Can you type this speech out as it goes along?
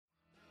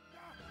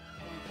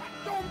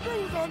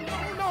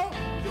no.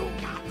 You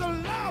got to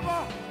love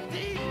her.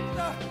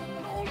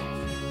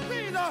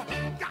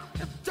 Got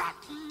to drop,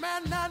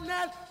 man,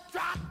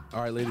 drop.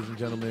 All right, ladies and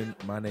gentlemen,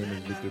 my name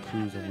is Victor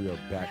Cruz, and we are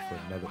back for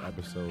another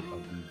episode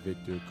of the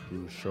Victor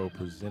Cruz Show,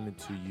 presented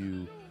to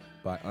you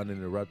by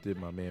Uninterrupted.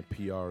 My man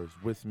PR is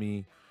with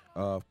me.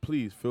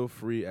 Please feel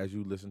free as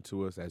you listen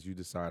to us, as you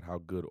decide how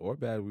good or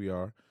bad we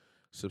are,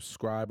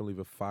 subscribe and leave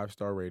a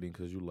 5-star rating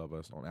because you love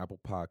us on Apple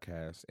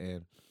Podcasts.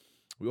 And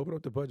we open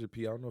up the budget,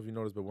 P. I don't know if you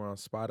noticed, but we're on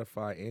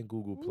Spotify and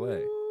Google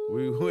Play.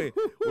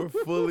 We're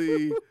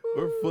fully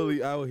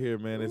out here,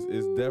 man. It's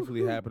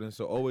definitely happening.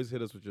 So always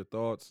hit us with your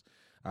thoughts,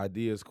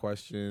 ideas,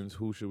 questions.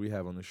 Who should we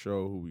have on the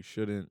show? Who we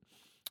shouldn't?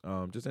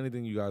 Just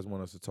anything you guys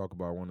want us to talk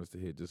about, want us to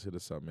hit, just hit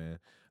us up, man.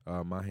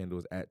 My handle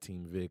is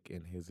 @TeamVic,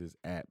 and his is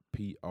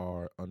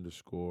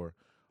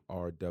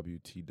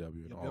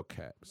 @PR_RWTW in all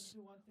caps.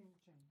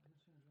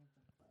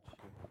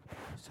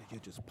 So you're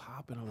just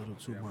popping a little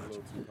too much. A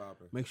little too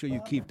popping. Make sure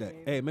you keep that.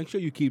 Hey, make sure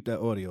you keep that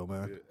audio,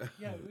 man.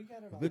 Yeah, we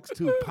got it. Vic's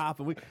too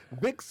popping.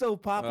 Vic's so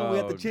popping. We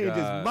have to change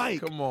his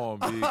mic. Come on,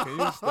 B. Can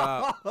you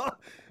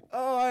stop?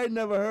 Oh, I ain't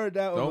never heard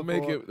that one.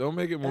 Don't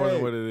make it more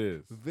than what it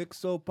is. Vic's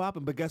so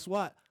popping, but guess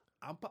what?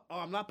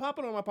 I'm not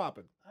popping, or am I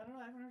popping? I don't know.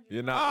 I haven't heard you.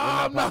 You're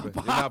not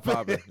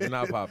popping. You're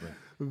not popping.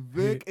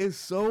 Vic is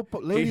so,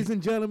 ladies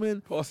and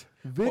gentlemen,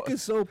 Vic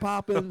is so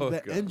popping.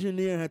 The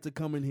engineer had to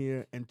come in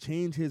here and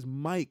change his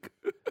mic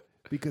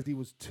because he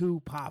was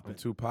too popping. I'm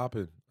too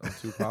popping.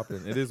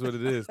 It is what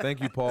it is.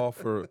 Thank you, Paul,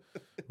 for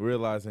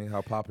realizing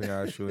how popping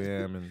I actually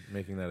am and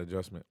making that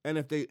adjustment. And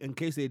in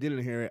case they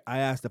didn't hear it, I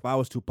asked if I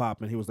was too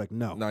popping. He was like,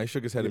 no. No, he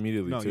shook his head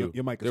immediately, too.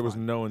 Your mic is There was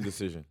fine. no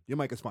indecision. Your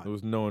mic is fine. There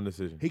was no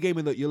indecision. He gave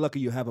me you're lucky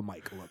you have a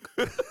mic look.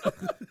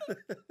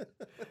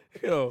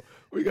 Yo,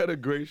 we got a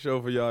great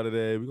show for y'all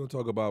today. We're going to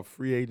talk about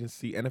free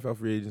agency, NFL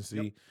free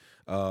agency,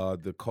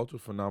 the cultural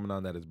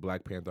phenomenon that is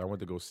Black Panther. I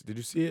went to go see. Did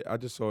you see it? I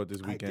just saw it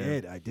this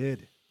weekend. I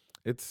did.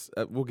 It's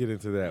we'll get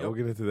into that. Yep. We'll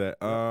get into that.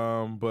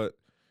 But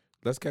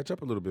let's catch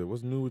up a little bit.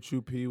 What's new with you,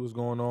 P? What's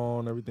going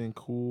on? Everything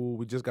cool?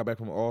 We just got back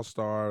from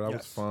All-Star. That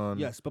was fun.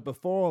 Yes, but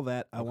before all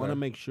that, I want to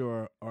make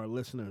sure our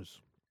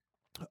listeners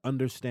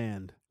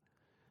understand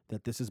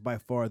that this is by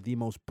far the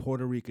most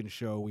Puerto Rican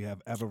show we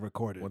have ever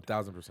recorded.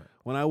 1,000%.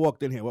 When I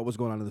walked in here, what was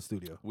going on in the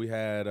studio? We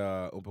had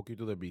un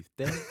poquito de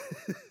bistec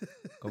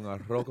con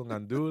arroz con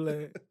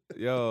andule.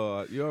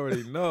 Yo, you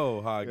already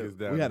know how it gets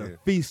down. We had here. a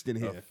feast in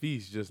here. A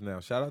feast just now.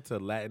 Shout out to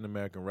Latin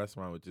American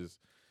Restaurant, which is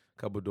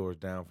a couple doors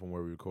down from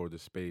where we record the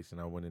space, and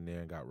I went in there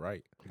and got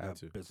right. Had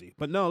to. Busy.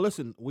 But no,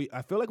 listen,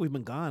 I feel like we've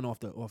been gone off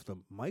the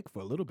mic for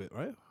a little bit,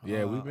 right?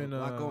 Yeah, we've been a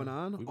lot going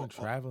on. We've been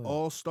traveling.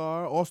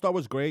 All-Star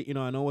was great. You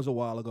know, I know it was a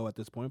while ago at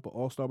this point, but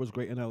All-Star was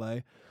great in LA.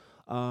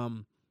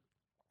 I'm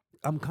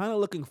kind of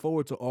looking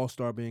forward to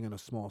All-Star being in a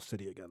small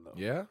city again, though.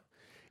 Yeah?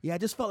 Yeah, I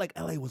just felt like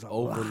LA was a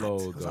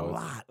Overload, lot. It was a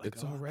lot.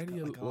 It's already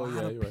a well,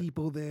 lot of you're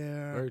people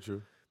there. Very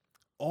true.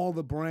 All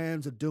the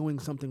brands are doing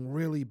something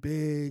really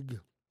big.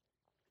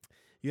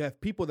 You have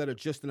people that are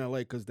just in LA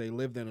because they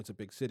live there and it's a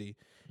big city.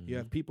 Mm-hmm. You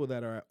have people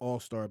that are at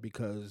All-Star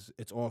because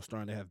it's All-Star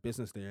and they have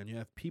business there. And you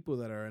have people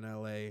that are in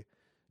LA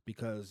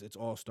because it's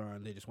All-Star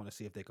and they just want to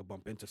see if they could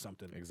bump into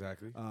something.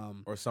 Exactly.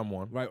 Or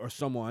someone. Right, or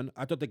someone.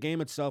 I thought the game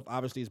itself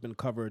obviously has been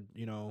covered,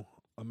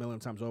 a million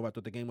times over. I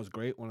thought the game was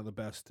great, one of the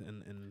best.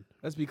 And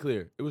let's be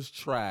clear. It was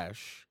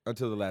trash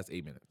until the last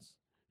 8 minutes.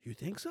 You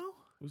think so?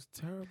 It was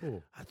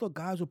terrible. I thought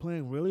guys were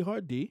playing really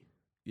hard D.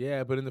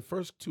 Yeah, but in the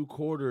first 2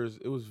 quarters,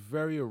 it was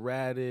very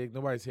erratic.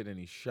 Nobody's hitting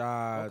any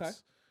shots. Okay.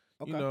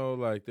 I think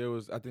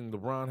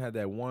LeBron had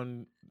that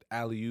one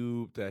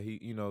alley-oop that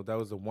that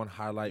was the one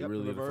highlight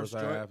really in the first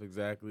half.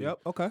 Exactly. Yep,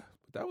 okay.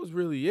 But that was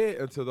really it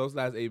until those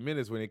last 8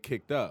 minutes when it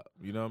kicked up.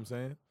 You know what I'm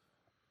saying?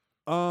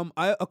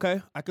 I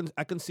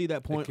can see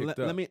that point.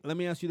 Let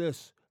me ask you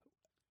this.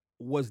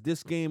 Was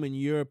this game, in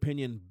your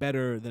opinion,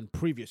 better than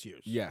previous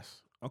years?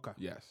 Yes. Okay.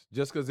 Yes.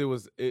 Just because there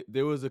was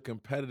a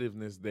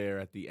competitiveness there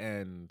at the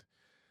end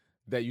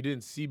that you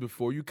didn't see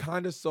before. You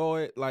kind of saw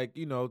it,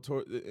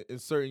 in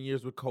certain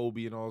years with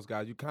Kobe and all those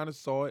guys. You kind of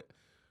saw it,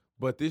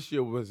 but this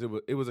year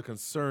it was a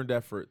concerned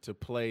effort to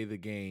play the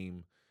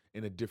game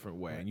in a different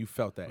way, and you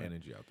felt that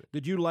energy out there.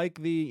 Did you like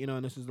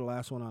and this is the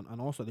last one on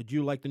All-Star, did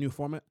you like the new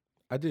format?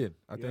 I did.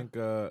 I think,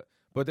 but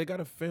they got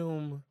to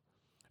film.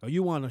 Oh,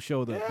 you want to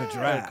show the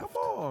draft?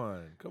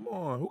 Come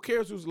on. Who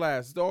cares who's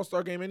last? It's the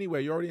All-Star game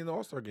anyway. You're already in the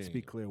All-Star game. Let's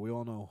be clear. We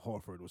all know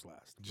Horford was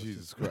last.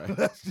 Jesus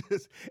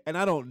Christ. And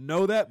I don't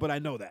know that, but I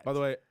know that. By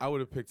the way, I would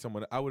have picked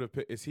someone. I would have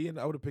picked. Is he in?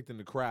 I would have picked in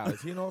the crowd.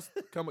 Is he in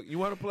All-Star? Come on. You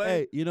want to play?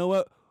 Hey, you know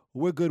what?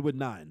 We're good with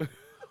 9.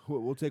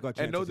 We'll take our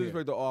chances. And no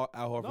disrespect to Al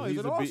Horford. No, he's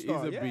a beast.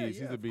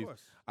 He's a beast.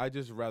 Course. I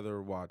just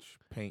rather watch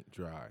paint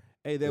dry.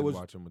 Hey, there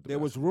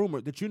was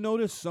rumor. Did you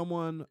notice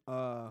someone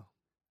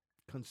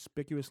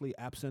conspicuously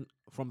absent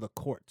from the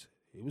court?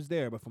 He was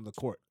there, but from the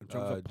court. In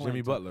terms of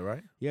Jimmy Butler,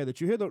 right? Yeah. Did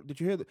you hear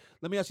the?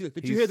 Let me ask you this.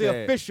 Did you hear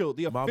the official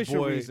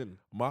reason?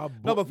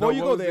 No, before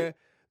you go there,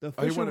 the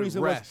official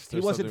reason was he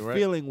wasn't right?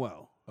 feeling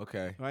well.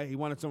 Okay. Right. He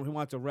wanted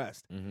to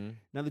rest. Mm-hmm.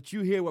 Now that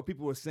you hear what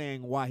people were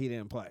saying, why he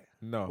didn't play?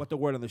 No. What the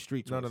word on the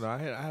streets was? No. I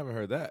haven't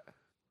heard that.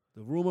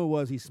 The rumor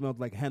was he smelled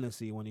like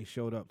Hennessy when he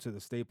showed up to the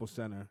Staples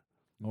Center.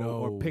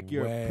 Or pick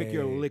your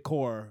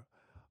liqueur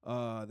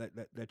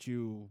that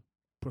you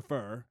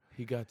prefer.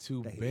 He got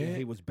too That bent.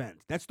 he was bent.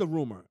 That's the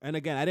rumor. And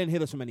again, I didn't hear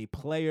this from any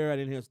player. I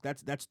didn't hear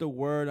that's the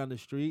word on the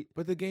street.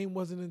 But the game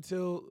wasn't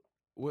until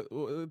what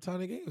time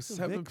the game was?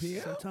 7 Vic,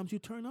 p.m. Sometimes you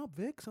turn up,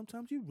 Vic.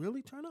 Sometimes you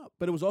really turn up.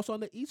 But it was also on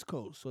the East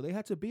Coast, so they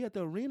had to be at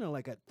the arena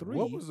like at 3.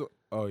 What was?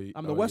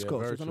 I'm the West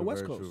Coast. It was on the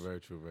West Coast.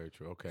 Very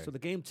true. Okay. So the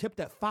game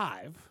tipped at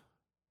 5.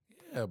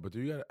 Yeah, but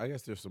I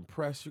guess there's some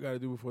press you got to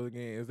do before the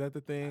game. Is that the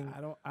thing? I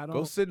don't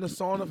Go sit in the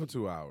sauna for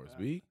 2 hours,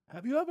 B.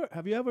 Have you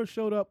ever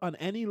showed up on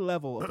any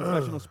level of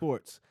professional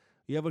sports?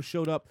 You ever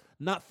showed up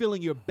not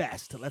feeling your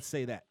best? Let's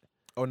say that.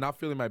 Oh, not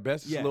feeling my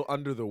best? Just a little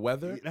under the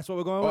weather? That's what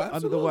we're going with?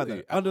 Under the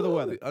weather. Under the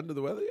weather. Under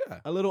the weather, yeah.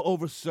 A little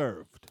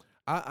overserved.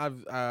 I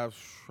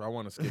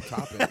want to skip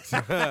topics.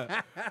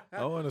 I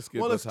want to skip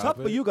Well, the it's tough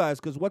topic. for you guys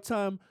because what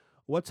time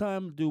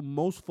do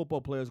most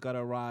football players got to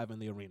arrive in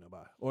the arena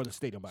by or the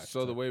stadium by?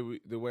 So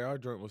the way our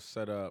joint was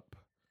set up,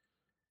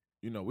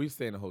 we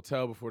stay in a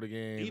hotel before the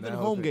game. Even that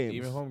home whole thing- games.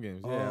 Even home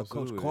games. Oh, Yeah,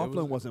 Coach absolutely.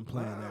 Coughlin wasn't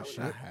playing that shit.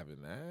 We're not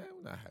having that.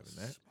 We're not having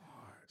that.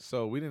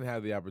 So we didn't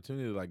have the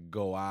opportunity to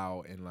go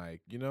out and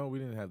we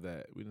didn't have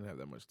that. We didn't have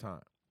that much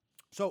time.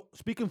 So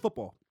speaking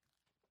football,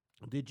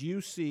 did you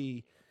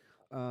see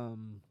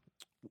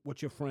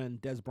what your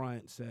friend Des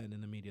Bryant said in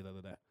the media the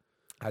other day?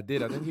 I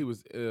did. I think he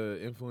was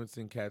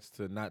influencing cats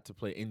not to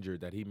play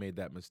injured. That he made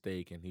that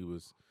mistake, and he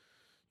was,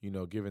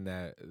 giving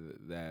that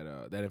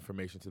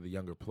information to the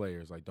younger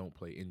players. Like, don't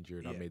play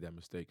injured. Yeah. I made that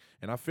mistake,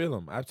 and I feel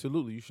him.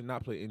 Absolutely, you should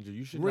not play injured.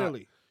 You should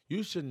Really?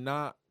 You should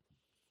not.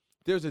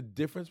 There's a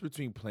difference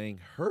between playing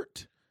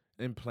hurt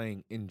and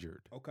playing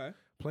injured. Okay.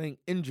 Playing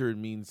injured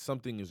means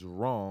something is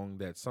wrong.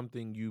 That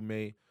something you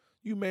may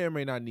or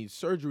may not need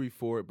surgery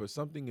for it, but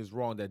something is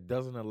wrong that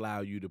doesn't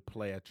allow you to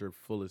play at your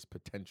fullest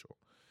potential.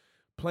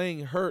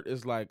 Playing hurt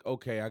is like,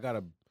 okay, I got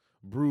a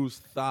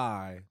bruised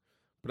thigh,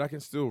 but I can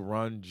still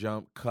run,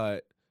 jump,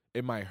 cut.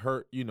 It might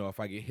hurt, if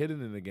I get hit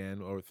in it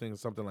again or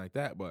something like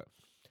that, but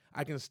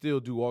I can still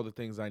do all the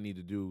things I need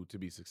to do to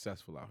be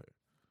successful out here.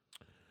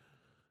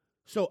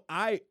 So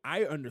I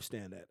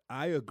understand that.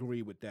 I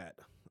agree with that.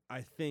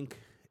 I think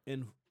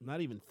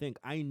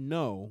I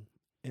know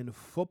in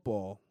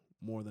football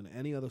more than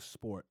any other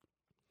sport,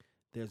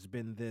 there's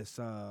been this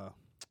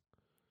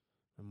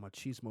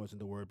machismo isn't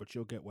the word, but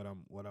you'll get what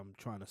I'm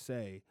trying to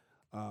say.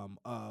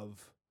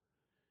 Of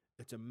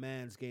it's a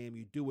man's game.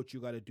 You do what you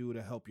got to do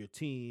to help your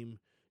team.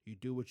 You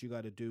do what you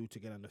got to do to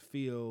get on the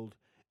field,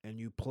 and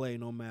you play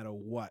no matter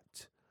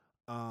what.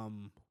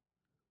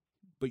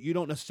 But you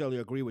don't necessarily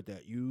agree with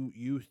that.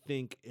 You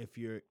think if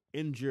you're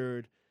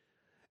injured,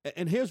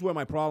 and here's where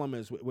my problem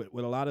is with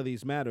a lot of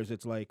these matters.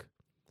 It's like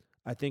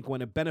I think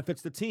when it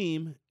benefits the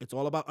team, it's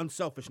all about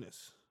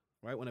unselfishness,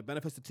 right? When it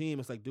benefits the team,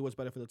 it's like do what's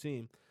better for the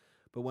team.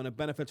 But when it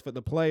benefits for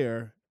the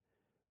player,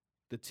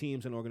 the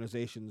teams and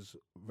organizations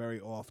very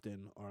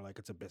often are like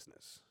it's a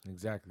business.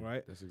 Exactly.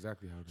 Right? That's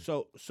exactly how it is.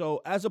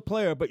 So as a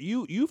player, but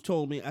you've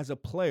told me as a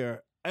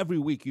player, every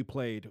week you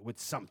played with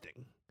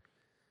something.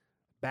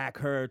 Back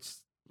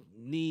hurts,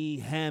 knee,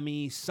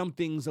 hammy,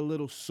 something's a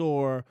little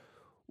sore.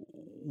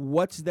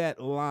 What's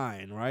that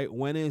line, right?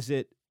 When is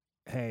it,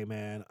 hey,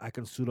 man, I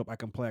can suit up, I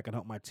can play, I can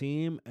help my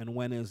team? And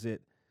when is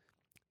it,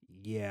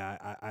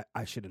 yeah,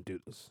 I shouldn't do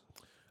this?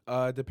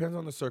 It depends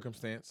on the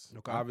circumstance.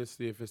 Okay.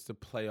 Obviously, if it's the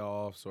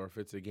playoffs or if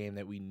it's a game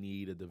that we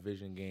need, a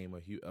division game,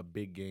 a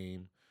big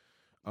game.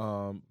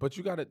 But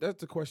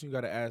that's the question you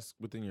got to ask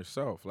within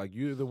yourself. Like,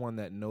 you're the one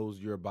that knows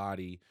your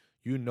body.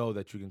 You know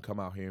that you can come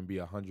out here and be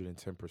 110%.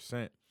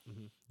 Mm-hmm.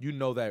 You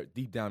know that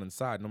deep down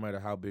inside, no matter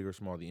how big or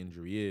small the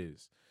injury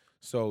is.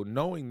 So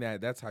knowing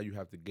that, that's how you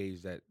have to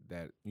gauge that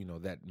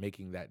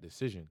making that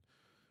decision.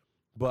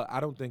 But I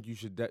don't think you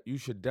should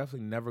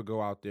definitely never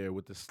go out there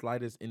with the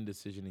slightest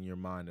indecision in your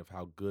mind of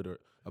how good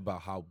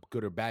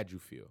or bad you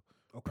feel.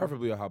 Okay.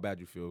 Preferably how bad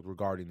you feel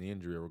regarding the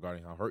injury or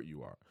regarding how hurt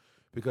you are.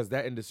 Because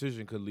that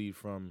indecision could lead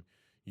from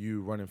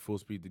you running full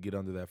speed to get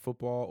under that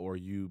football or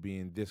you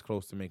being this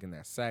close to making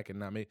that sack and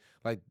not make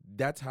 – like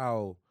that's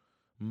how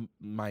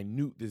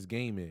minute this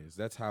game is.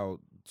 That's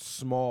how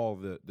small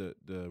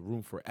the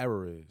room for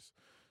error is.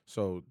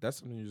 So that's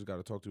something you just got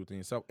to talk to within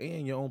yourself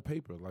and your own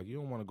paper. Like you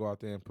don't want to go out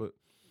there and put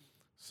 –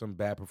 some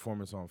bad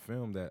performance on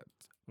film that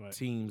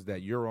teams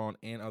that you're on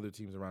and other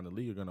teams around the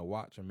league are going to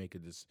watch and make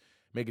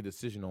a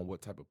decision on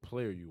what type of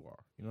player you are.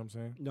 You know what I'm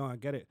saying? No, I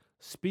get it.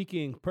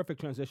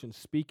 Perfect transition.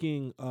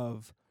 Speaking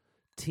of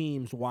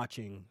teams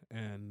watching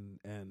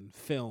and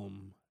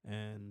film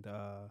and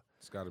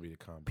it's got to be the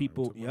combine.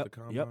 People,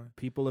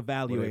 people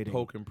evaluating. Where they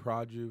poke and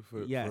prod you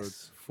for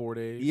 4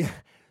 days. Yeah.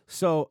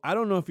 So I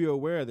don't know if you're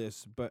aware of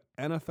this, but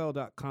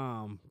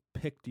NFL.com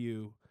picked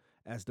you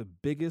as the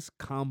biggest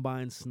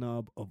combine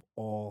snub of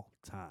all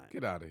time.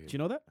 Get out of here. Did you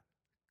know that?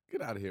 Get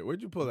out of here.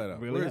 Where'd you pull that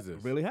up? Really Where is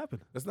this? Really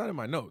happened. That's not in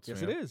my notes.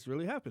 Yes, man. it is.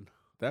 Really happened.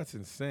 That's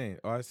insane.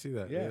 Oh, I see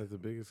that. Yeah. It's the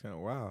biggest kind.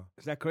 Wow.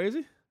 Is that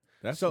crazy?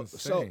 That's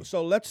insane.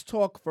 So let's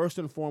talk first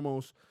and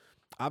foremost.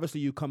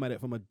 obviously you come at it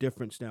from a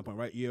different standpoint,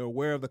 right? You're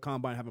aware of the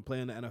combine, haven't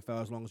played in the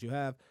NFL as long as you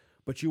have,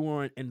 but you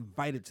weren't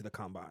invited to the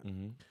combine.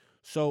 Mm-hmm.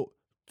 So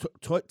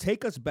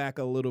take us back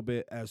a little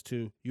bit as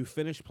to you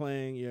finished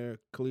playing your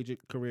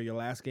collegiate career, your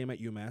last game at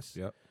UMass,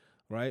 Yep.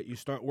 right? You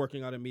start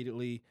working out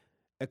immediately,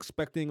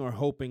 expecting or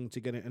hoping to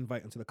get an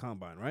invite into the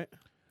combine, right?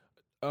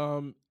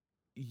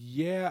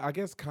 Yeah, I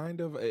guess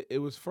kind of.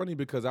 It was funny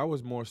because I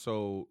was more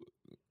so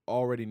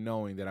already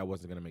knowing that I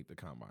wasn't going to make the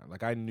combine.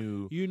 Like I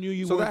knew. You knew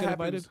you so weren't that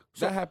invited. happens,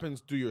 that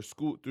happens through your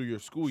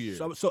school year.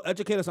 So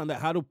educate us on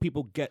that. How do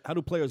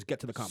players get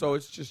to the combine? So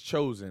it's just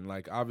chosen.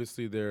 Like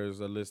obviously there's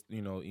a list,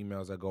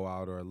 emails that go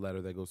out or a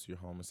letter that goes to your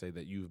home and say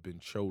that you've been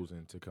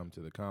chosen to come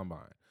to the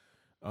combine.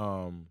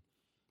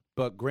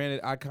 But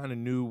granted, I kind of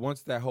knew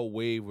once that whole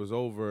wave was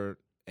over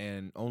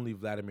and only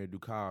Vladimir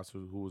Dukas,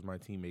 who was my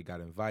teammate,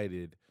 got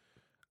invited.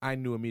 I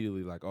knew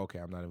immediately, like, okay,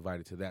 I'm not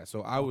invited to that.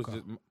 So I was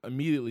just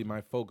immediately my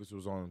focus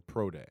was on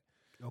pro day.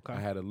 Okay. I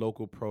had a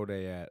local pro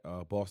day at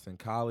Boston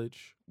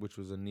College, which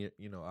was a near,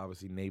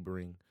 obviously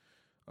neighboring.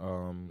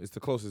 It's the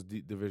closest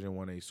Division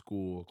 1A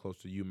school close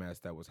to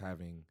UMass that was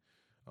having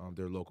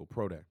their local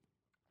pro day.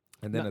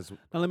 And then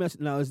now let me ask.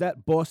 Now is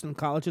that Boston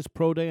College's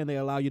pro day, and they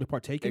allow you to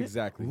partake in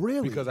exactly it?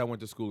 Really? because I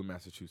went to school in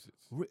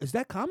Massachusetts. Is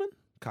that common?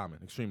 Common,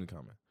 extremely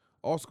common.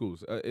 All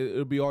schools.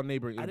 It'll be all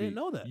neighboring. I didn't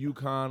know that.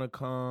 UConn,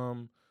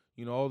 come.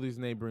 All these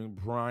neighboring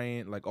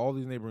Bryant, like all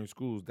these neighboring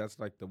schools. That's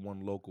like the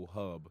one local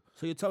hub.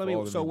 So you're telling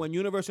me, so when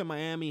University of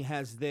Miami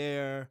has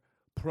their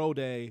pro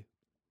day,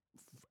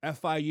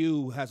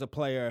 FIU has a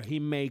player, he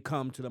may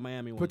come to the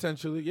Miami one.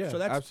 Potentially, yeah. So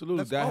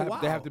absolutely. They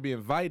have to be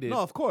invited.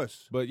 No, of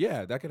course. But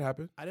yeah, that could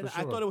happen. I didn't. for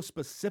sure. I thought it was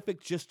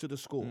specific just to the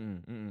school.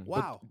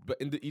 Wow. But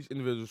each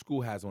individual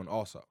school has one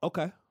also.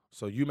 Okay.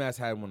 So UMass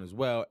had one as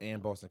well,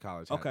 and Boston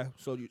College had Okay.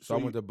 one. So I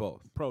went to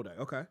both. Pro day.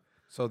 Okay.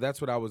 So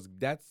that's what I was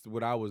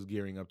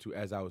gearing up to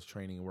as I was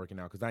training and working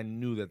out, because I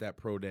knew that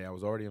pro day I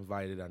was already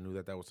invited. I knew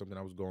that was something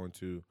I was going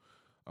to.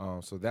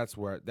 So that's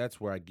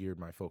where I geared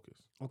my focus.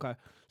 Okay.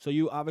 So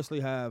you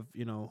obviously have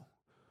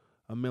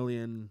a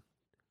million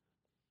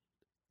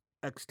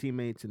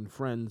ex-teammates and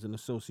friends and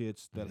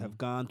associates that have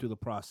gone through the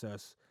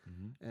process,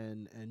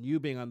 and you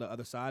being on the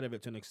other side of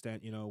it to an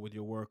extent, with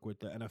your work with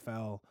the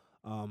NFL.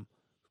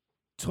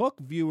 Talk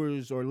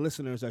viewers or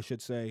listeners, I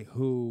should say,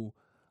 who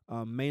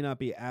may not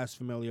be as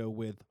familiar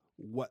with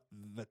what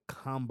the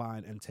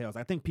combine entails.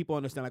 I think people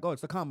understand, like, oh,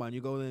 it's the combine.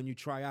 You go there and you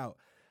try out.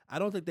 I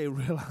don't think they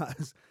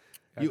realize.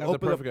 I got the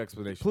perfect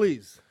explanation.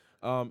 Please.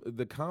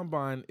 The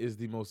combine is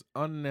the most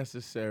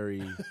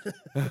unnecessary.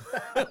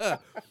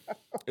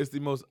 It's the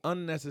most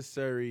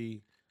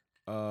unnecessary,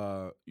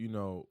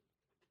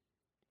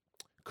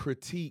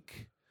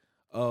 critique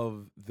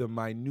of the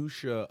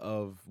minutia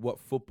of what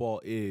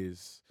football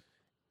is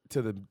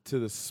to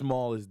the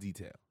smallest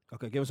detail.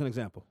 Okay, give us an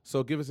example.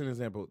 So give us an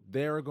example.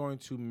 They're going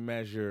to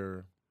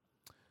measure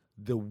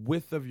the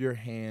width of your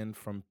hand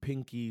from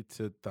pinky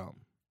to thumb.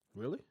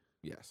 Really?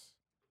 Yes.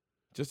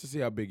 Just to see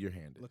how big your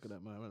hand is. Look at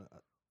that, man.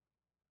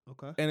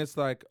 Okay. And it's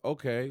like,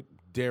 okay,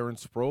 Darren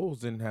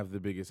Sproles didn't have the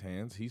biggest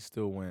hands. He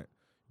still went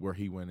where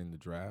he went in the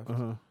draft.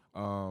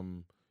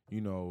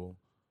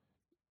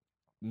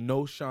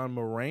 No Sean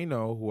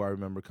Moreno, who I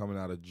remember coming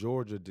out of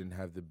Georgia, didn't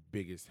have the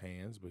biggest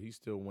hands, but he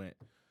still went,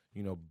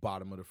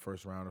 bottom of the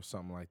first round or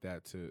something like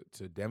that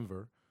to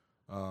Denver.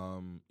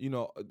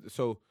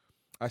 So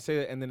I say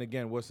that, and then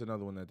again, what's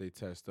another one that they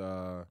test?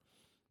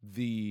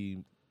 The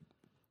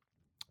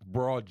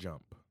broad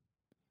jump.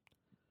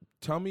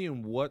 Tell me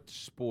in what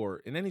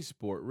sport, in any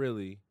sport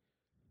really,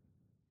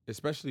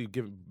 especially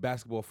given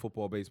basketball,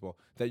 football, baseball,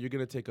 that you're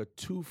going to take a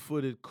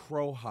 2-footed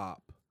crow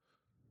hop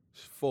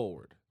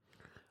forward.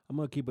 I'm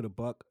going to keep it a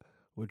buck.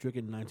 We're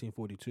drinking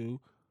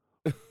 1942.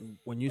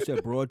 When you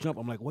said broad jump,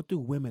 I'm like, what do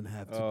women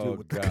have to do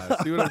with God.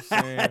 See what I'm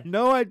saying? I had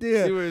no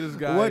idea See where this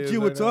guy what is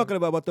you were right now? talking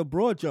about the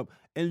broad jump.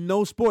 In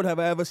no sport have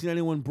I ever seen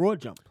anyone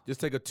broad jump. Just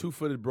take a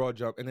 2-footed broad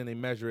jump, and then they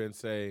measure it and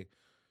say,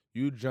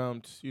 you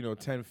jumped,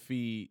 10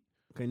 feet.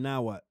 Okay,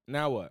 now what?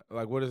 Now what?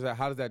 Like, what is that?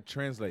 How does that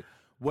translate?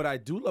 What I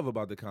do love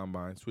about the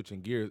combine,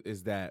 switching gears,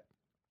 is that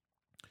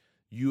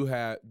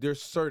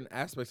there's certain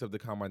aspects of the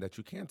combine that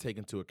you can take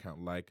into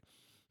account, like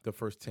the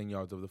first 10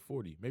 yards of the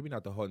 40. Maybe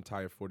not the whole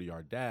entire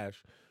 40-yard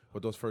dash,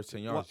 but those first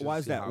 10 yards. Why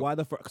is that? Why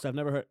the first? Because I've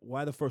never heard.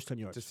 Why the first 10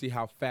 yards? To see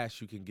how fast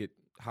you can get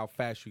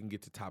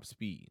to top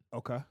speed.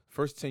 Okay.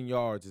 First 10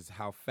 yards is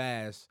how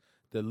fast,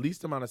 the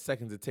least amount of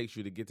seconds it takes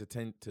you to get to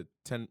 10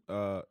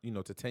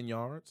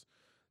 yards.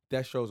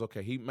 That shows,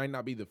 okay, he might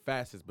not be the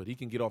fastest, but he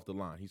can get off the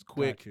line. He's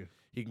quick.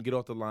 He can get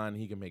off the line, and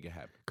he can make it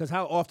happen. Because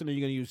how often are you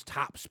going to use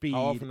top speed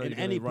in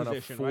any run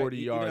position? A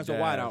 40-yard Even as a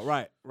dash.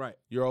 wideout, right.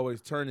 You're always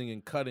turning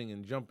and cutting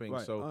and jumping.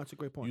 Right. So that's a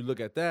great point. You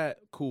look at that,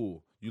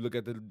 cool. You look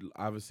at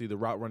obviously the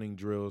route running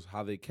drills,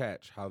 how they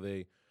catch, how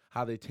they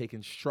take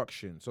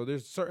instruction. So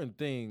there's certain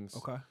things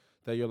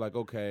that you're like,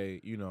 okay,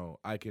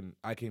 I can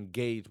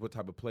gauge what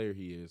type of player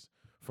he is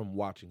from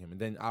watching him. And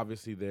then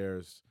obviously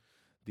there's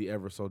the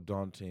ever so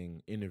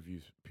daunting interview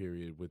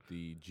period with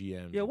the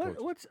GM. Yeah,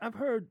 what's I've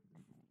heard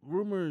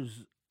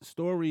rumors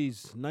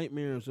stories,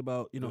 nightmares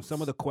about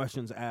some of the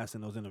questions asked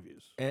in those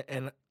interviews.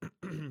 And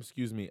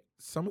excuse me,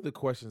 some of the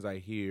questions I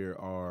hear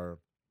are,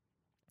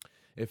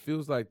 it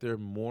feels like they're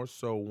more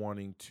so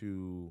wanting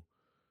to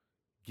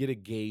get a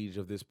gauge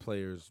of this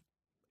player's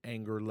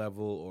anger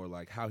level or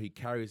like how he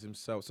carries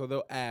himself. So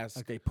they'll ask,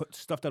 Like they put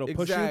stuff that'll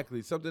push you.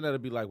 exactly, something that'll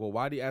be like, well,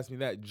 why did he ask me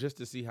that? Just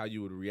to see how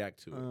you would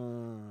react to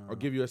it, or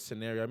give you a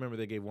scenario. I remember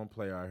they gave one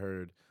player, I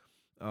heard,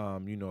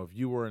 if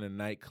you were in a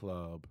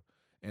nightclub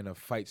and a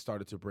fight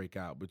started to break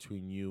out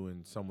between you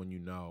and someone you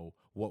know,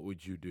 what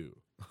would you do?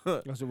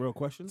 That's a real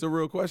question. It's a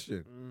real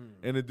question.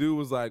 And the dude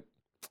was like,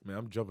 man,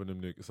 I'm jumping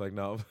them niggas. Like,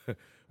 no.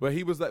 But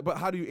he was like, but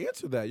how do you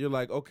answer that? You're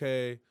like,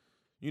 okay,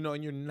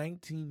 and you're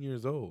 19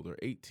 years old or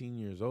 18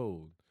 years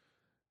old.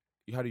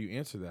 How do you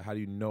answer that? How do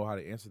you know how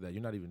to answer that?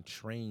 You're not even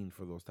trained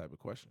for those type of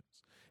questions.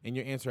 And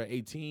your answer at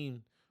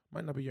 18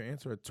 might not be your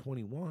answer at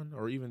 21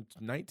 or even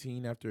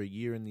 19 after a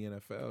year in the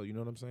NFL. You know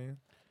what I'm saying?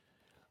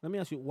 Let me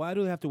ask you, why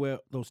do they have to wear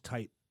those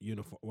tight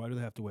uniforms? Why do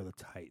they have to wear the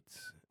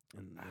tights?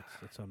 And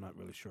that's I'm not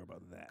really sure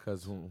about that.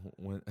 Because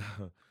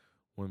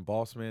when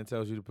Boss Man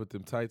tells you to put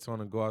them tights on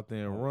and go out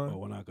there and run,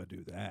 we're not gonna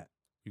do that.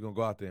 You're going to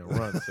go out there and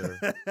run,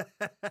 sir.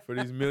 For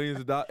these millions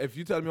of dollars. If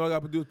you tell me all I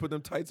got to do is put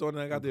them tights on and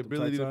I got the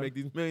ability to make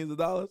these millions of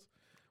dollars,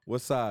 what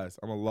size?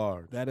 I'm a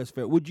large. That is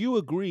fair. Would you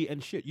agree,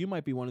 and shit, you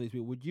might be one of these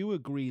people, would you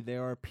agree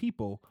there are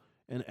people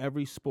in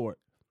every sport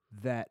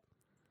that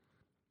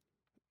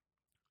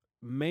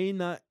may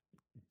not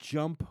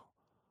jump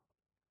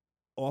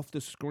off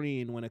the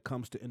screen when it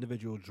comes to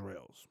individual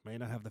drills, may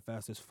not have the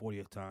fastest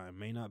 40th time,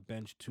 may not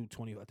bench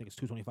 220, I think it's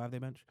 225 they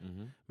bench,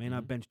 may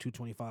not bench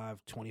 225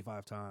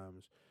 25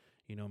 times,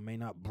 may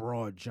not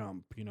broad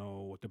jump,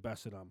 with the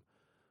best of them,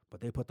 but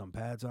they put them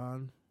pads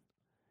on,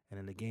 and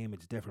in the game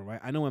it's different,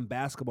 right? I know in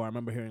basketball, I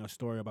remember hearing a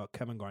story about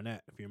Kevin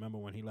Garnett. If you remember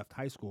when he left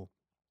high school,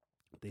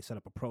 they set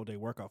up a pro day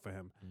workout for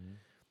him,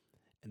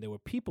 and there were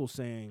people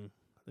saying,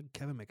 I think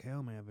Kevin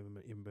McHale may have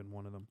even been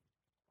one of them.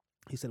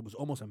 He said it was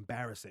almost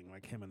embarrassing,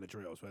 like him in the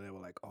drills, where they were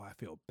like, "Oh, I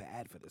feel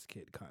bad for this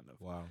kid," kind of.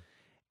 Wow.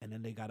 And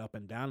then they got up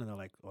and down, and they're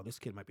like, "Oh, this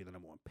kid might be the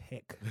number one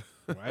pick,"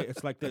 right?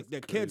 It's like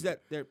they're kids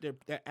that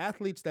they're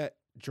athletes that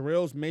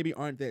drills maybe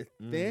aren't their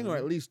thing, or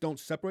at least don't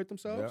separate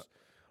themselves,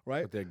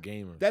 right? But they're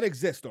gamers. That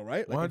exists, though,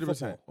 right?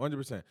 100%.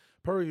 100%.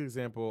 Perfect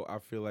example, I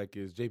feel like,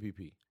 is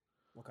JPP.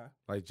 Okay.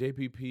 Like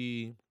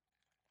JPP,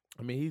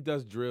 I mean, he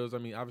does drills. I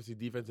mean, obviously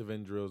defensive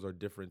end drills are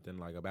different than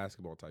like a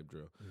basketball type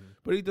drill.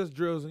 But he does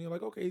drills, and you're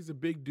like, okay, he's a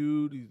big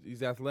dude.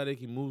 He's athletic.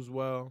 He moves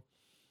well.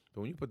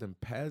 But when you put them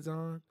pads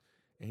on,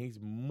 and he's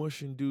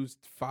mushing dudes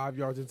 5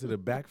 yards into the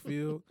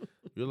backfield,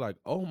 you're like,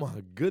 oh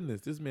my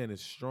goodness, this man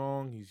is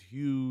strong. He's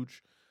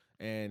huge,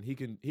 and he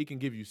can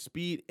give you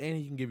speed and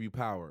he can give you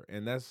power,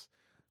 and that's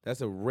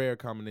a rare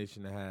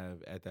combination to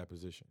have at that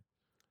position.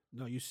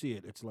 No, you see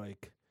it. It's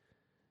like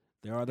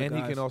there are the and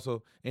guys. he can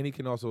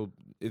also.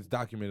 It's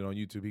documented on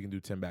YouTube. He can do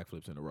 10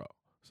 backflips in a row.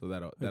 So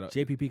that'll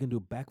JPP can do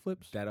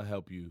backflips. That'll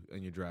help you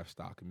in your draft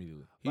stock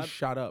immediately. He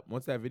shot up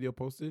once that video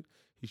posted.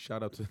 He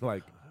shot up to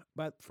like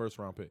first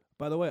round pick.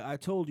 By the way, I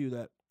told you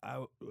that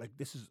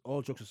this is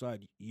all jokes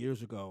aside.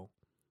 Years ago,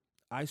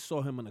 I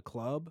saw him in a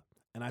club,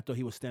 and I thought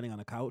he was standing on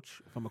a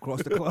couch from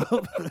across the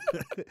club.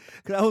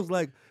 Because I was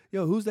like,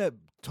 "Yo, who's that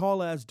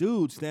tall ass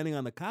dude standing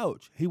on the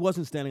couch?" He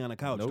wasn't standing on a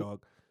couch,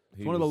 dog.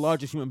 He's one of the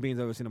largest human beings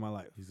I've ever seen in my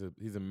life.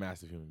 He's a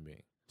massive human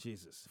being.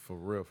 Jesus, for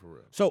real.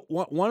 So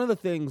one of the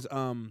things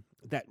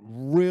that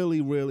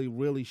really, really,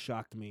 really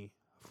shocked me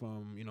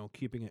from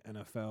keeping it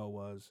NFL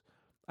was,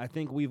 I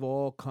think we've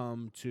all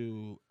come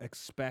to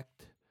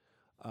expect,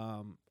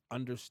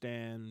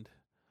 understand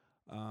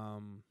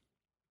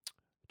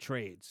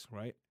trades,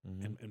 right?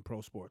 In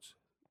pro sports.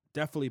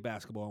 Definitely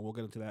basketball, and we'll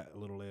get into that a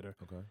little later.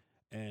 Okay.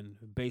 And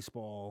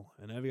baseball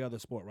and every other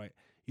sport, right?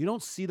 You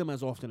don't see them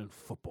as often in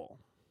football.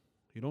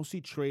 You don't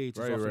see trades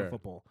Very as often rare. in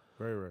football.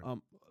 Very rare.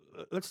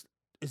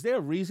 Is there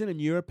a reason, in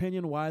your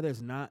opinion,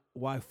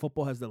 why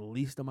football has the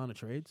least amount of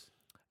trades?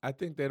 I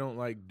think they don't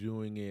like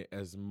doing it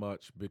as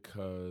much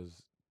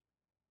because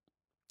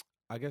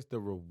I guess the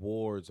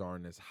rewards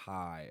aren't as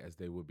high as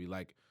they would be.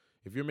 Like,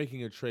 if you're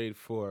making a trade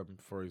for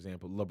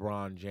example,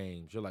 LeBron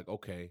James, you're like,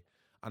 okay,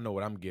 I know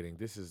what I'm getting.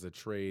 This is a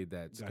trade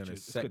that's going to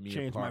set me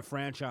apart. Change my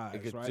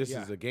franchise, right? This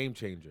is a game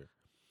changer.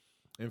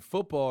 In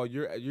football,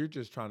 you're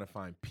just trying to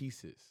find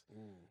pieces.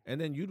 And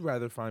then you'd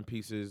rather find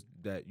pieces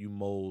that you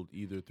mold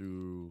either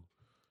through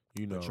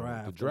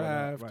the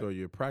draft or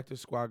your practice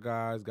squad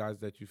guys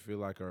that you feel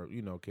like are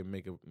can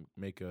make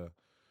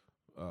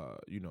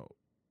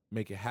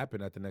it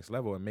happen at the next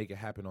level and make it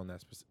happen on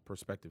that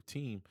prospective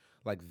team.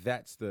 Like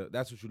that's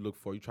what you look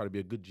for. You try to be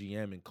a good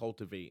GM and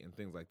cultivate and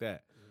things like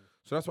that.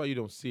 So that's why you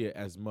don't see it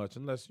as much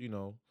unless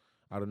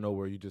out of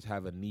nowhere you just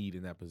have a need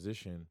in that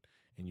position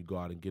and you go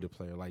out and get a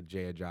player like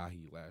Jay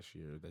Ajayi last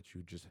year that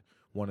you just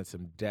wanted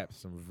some depth,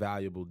 some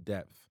valuable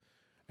depth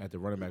at the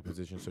running back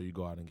position. So you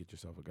go out and get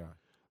yourself a guy.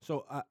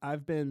 So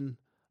I've been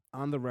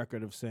on the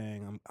record of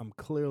saying I'm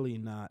clearly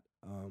not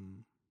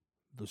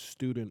the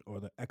student or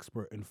the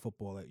expert in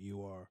football that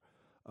you are.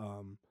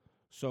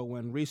 So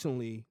when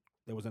recently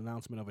there was an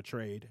announcement of a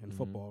trade in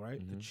football, right?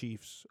 The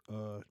Chiefs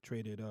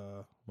traded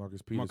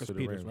Marcus Peters Marcus to the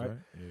Peters, Rams, right?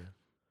 Yeah.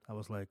 I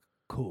was like,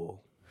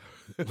 cool.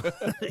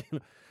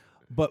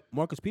 But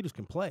Marcus Peters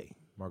can play,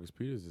 Marcus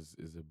Peters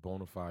is a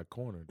bona fide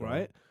corner, dog.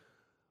 right?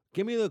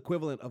 Give me the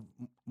equivalent of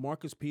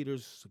Marcus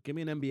Peters. Give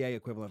me an NBA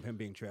equivalent of him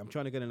being traded. I'm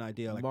trying to get an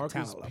idea, like the Marcus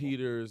talent level.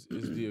 Peters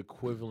is the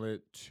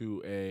equivalent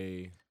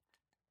to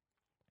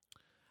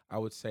I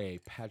would say, a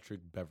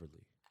Patrick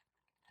Beverly.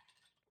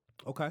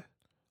 Okay.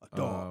 A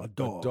dog. A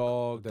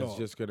dog that's dog.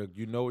 just gonna,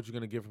 you know what you're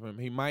gonna get from him.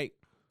 He might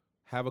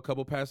have a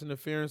couple pass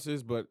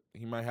interferences, but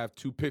he might have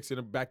 2 picks in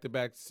a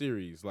back-to-back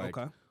series, like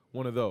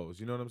one of those.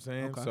 You know what I'm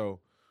saying? Okay.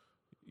 So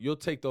you'll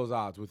take those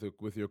odds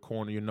with your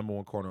corner, your number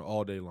one corner,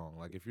 all day long.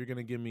 Like if you're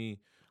gonna give me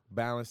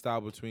balanced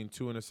out between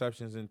 2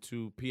 interceptions and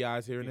 2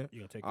 PIs here and there,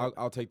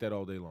 I'll take that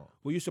all day long.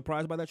 Were you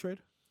surprised by that trade?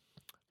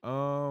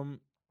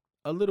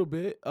 A little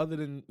bit, other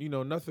than,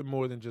 nothing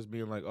more than just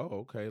being like,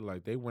 oh, okay,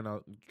 like they went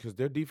out because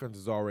their defense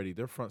is already,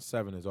 their front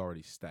 7 is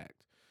already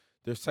stacked.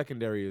 Their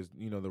secondary is,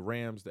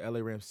 the LA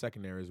Rams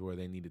secondary is where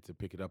they needed to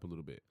pick it up a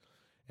little bit.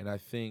 And I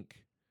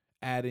think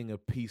adding a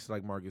piece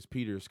like Marcus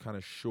Peters kind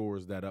of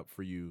shores that up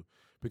for you,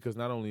 because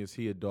not only is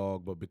he a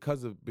dog, but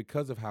because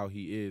of how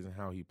he is and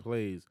how he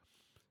plays,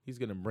 he's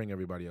gonna bring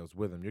everybody else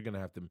with him. You're gonna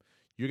have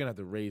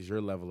to raise your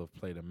level of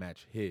play to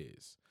match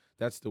his.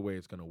 That's the way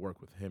it's gonna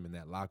work with him in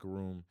that locker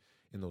room,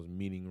 in those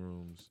meeting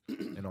rooms,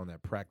 and on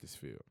that practice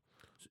field.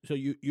 So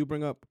you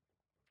bring up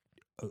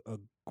a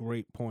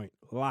great point.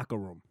 Locker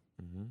room.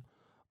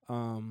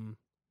 Mm-hmm.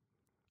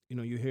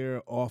 You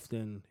hear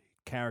often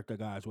character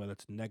guys, whether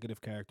it's negative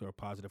character or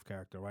positive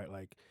character, right?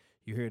 Like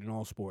you hear it in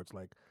all sports,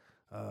 like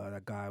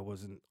that guy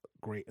wasn't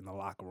great in the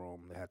locker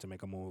room. They had to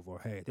make a move,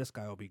 or hey, this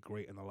guy will be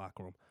great in the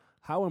locker room.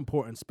 How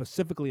important,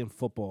 specifically in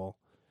football,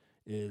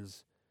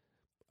 is,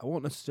 I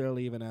won't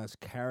necessarily even ask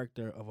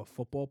character of a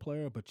football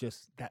player, but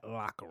just that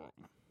locker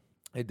room.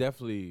 It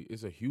definitely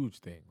is a huge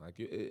thing. Like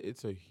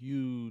it's a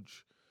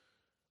huge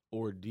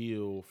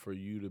ordeal for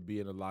you to be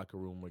in a locker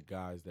room with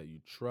guys that you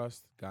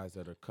trust, guys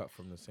that are cut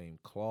from the same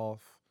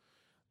cloth,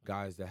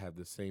 guys that have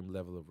the same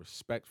level of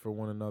respect for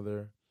one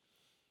another.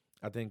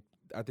 I think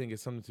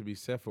it's something to be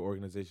said for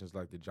organizations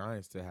like the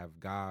Giants to have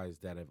guys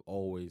that have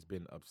always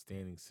been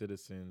upstanding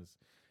citizens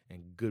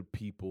and good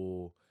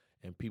people,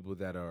 and people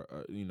that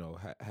are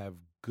have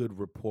good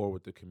rapport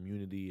with the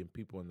community, and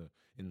people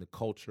in the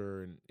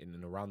culture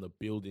and around the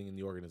building and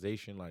the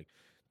organization. Like,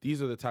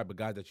 these are the type of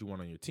guys that you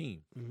want on your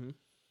team. Mm-hmm.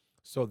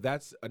 So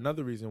that's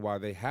another reason why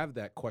they have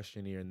that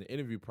questionnaire in the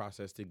interview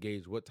process to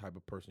gauge what type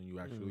of person you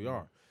actually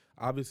are.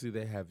 Obviously,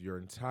 they have your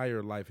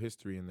entire life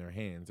history in their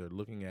hands. They're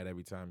looking at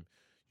every time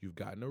you've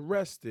gotten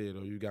arrested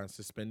or you've gotten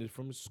suspended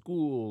from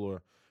school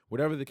or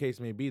whatever the case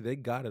may be. They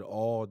got it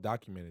all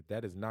documented.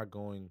 That is not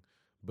going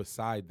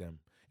beside them.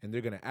 And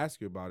they're going to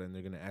ask you about it, and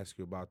they're going to ask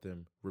you about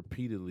them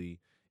repeatedly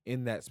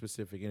in that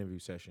specific interview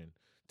session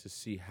to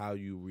see how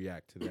you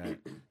react to that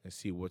and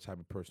see what type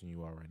of person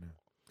you are right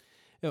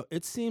now.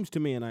 It seems to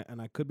me, and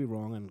I could be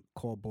wrong and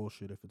call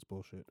bullshit if it's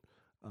bullshit,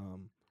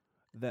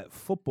 that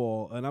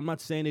football, and I'm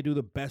not saying they do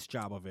the best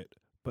job of it,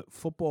 but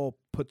football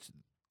puts,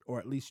 or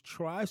at least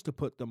tries to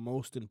put, the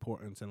most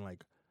importance in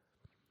like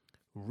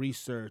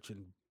research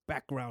and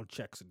background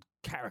checks and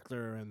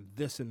character and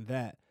this and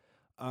that,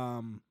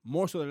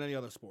 more so than any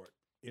other sport.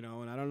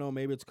 And I don't know,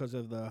 maybe it's because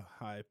of the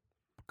high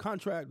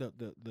contract,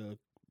 the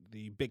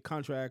big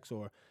contracts,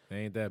 or They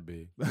ain't that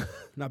big.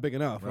 not big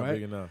enough, Not right?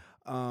 big enough.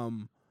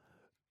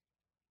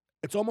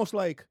 It's almost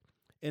like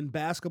in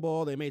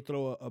basketball, they may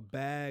throw a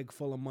bag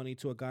full of money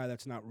to a guy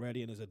that's not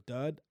ready and is a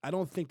dud. I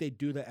don't think they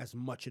do that as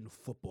much in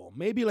football.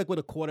 Maybe like with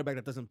a quarterback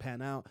that doesn't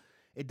pan out.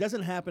 It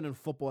doesn't happen in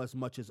football as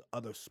much as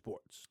other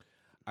sports.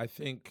 I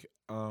think,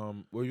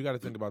 you got to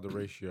think about the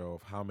ratio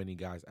of how many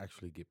guys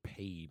actually get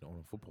paid on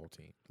a football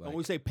team. When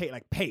we say paid,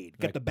 like paid,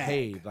 get like the bag.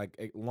 Paid,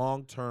 like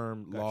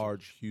long-term, Gotcha.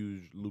 large,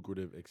 huge,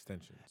 lucrative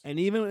extensions. And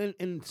even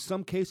in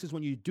some cases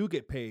when you do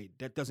get paid,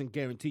 that doesn't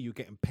guarantee you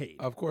getting paid.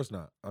 Of course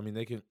not. I mean,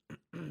 they can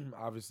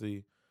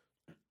obviously.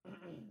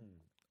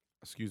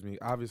 Excuse me.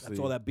 Obviously, That's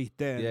all that beat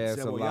there. yeah,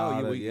 it's a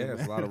lot of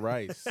it's a lot of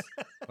rice,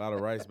 a lot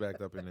of rice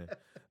backed up in there.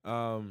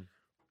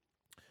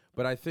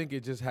 But I think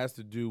it just has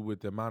to do with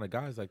the amount of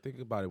guys. Like, think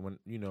about it.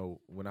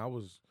 When I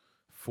was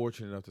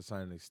fortunate enough to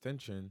sign an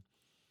extension,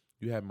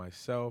 you had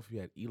myself, you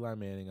had Eli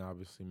Manning,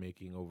 obviously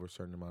making over a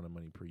certain amount of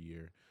money per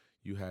year.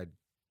 You had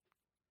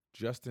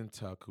Justin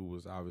Tuck, who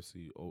was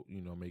obviously,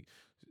 make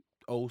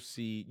OC.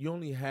 You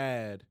only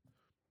had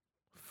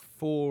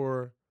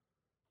 4,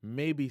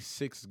 maybe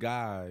 6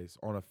 guys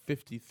on a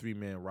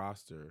 53-man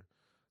roster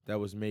that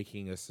was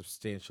making a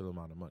substantial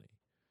amount of money.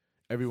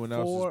 Everyone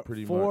else is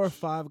pretty much 4 or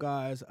 5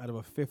 guys out of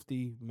a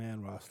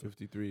 50-man roster.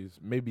 53 is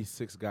maybe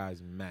 6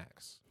 guys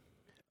max.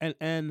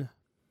 And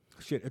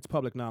shit, it's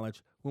public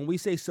knowledge. When we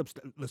say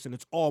listen,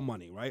 it's all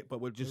money, right? But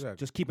we're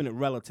just keeping it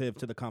relative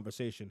to the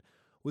conversation.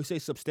 We say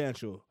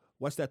substantial.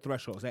 What's that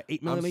threshold? Is that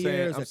 $8 million a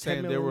year? Is I'm that $10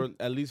 saying million? there were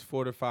at least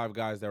 4 to 5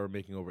 guys that were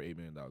making over $8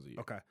 million a year.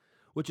 Okay.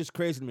 Which is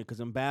crazy to me because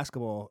in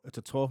basketball, it's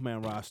a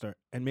 12-man roster,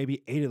 and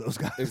maybe 8 of those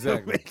guys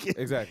Exactly. make it.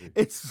 Exactly.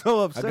 It's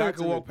so A absurd. guy to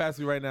could me. walk past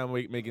me right now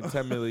making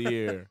 $10 million a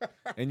year,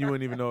 and you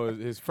wouldn't even know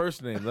his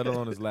first name, let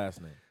alone his last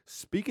name.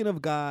 Speaking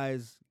of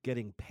guys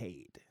getting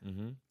paid,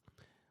 Mm-hmm.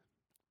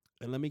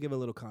 and let me give a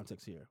little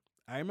context here.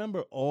 I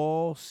remember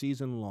all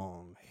season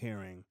long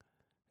hearing,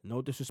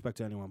 no disrespect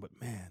to anyone, but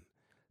man,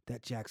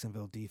 that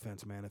Jacksonville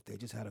defense, man, if they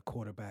just had a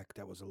quarterback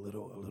that was a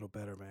little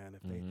better, man,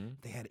 if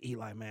they had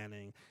Eli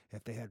Manning,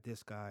 if they had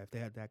this guy, if they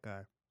had that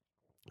guy.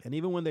 And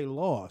even when they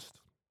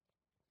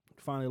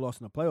finally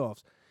lost in the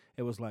playoffs,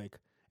 it was like,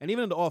 and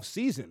even in the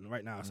offseason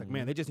right now, it's like,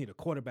 man, they just need a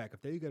quarterback.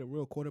 If they get a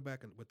real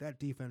quarterback and with that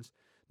defense,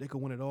 they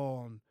could win it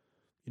all and,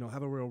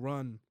 have a real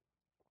run.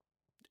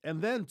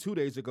 And then 2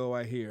 days ago,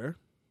 I hear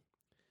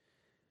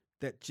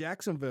that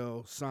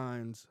Jacksonville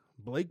signs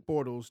Blake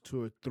Bortles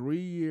to a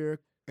 3-year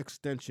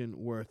extension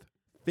worth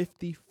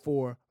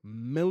 $54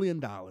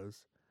 million.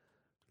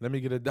 Let me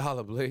get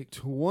 $1, Blake.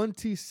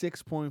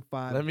 26.5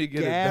 Let me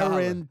get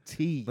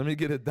guaranteed. Let me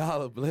get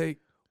 $1, Blake.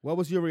 What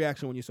was your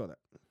reaction when you saw that?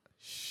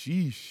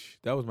 Sheesh.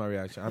 That was my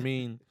reaction. I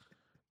mean,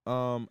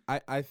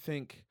 I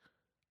think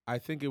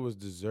it was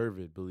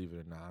deserved, believe it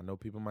or not. I know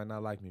people might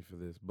not like me for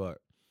this, but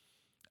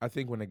I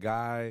think when a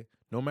guy,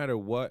 no matter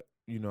what,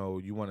 you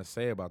want to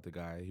say about the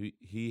guy,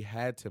 he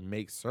had to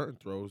make certain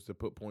throws to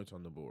put points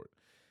on the board.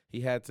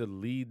 He had to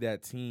lead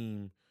that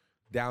team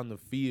down the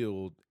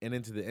field and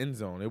into the end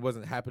zone. It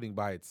wasn't happening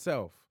by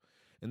itself.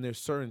 And there's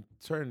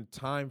certain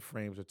time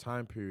frames or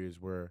time periods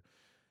where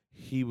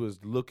he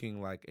was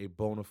looking like a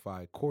bona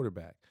fide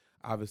quarterback.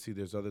 Obviously,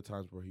 there's other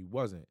times where he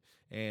wasn't.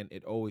 And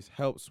it always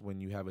helps when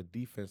you have a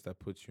defense that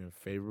puts you in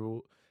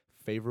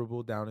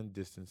favorable down and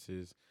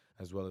distances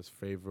as well as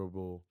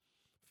favorable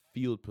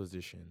field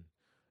position.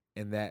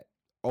 And that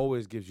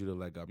always gives you the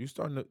leg up. You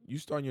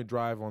starting your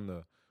drive on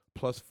the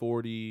plus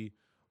 40,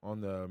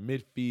 on the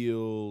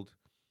midfield.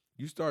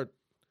 You start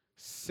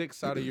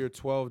 6 out of your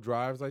 12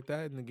 drives like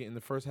that in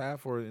the first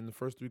half or in the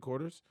first 3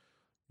 quarters.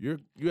 You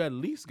at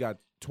least got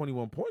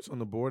 21 points on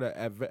the board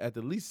at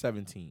the least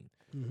 17.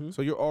 Mm-hmm.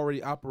 So you're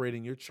already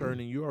operating, you're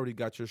churning. You already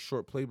got your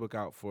short playbook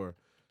out for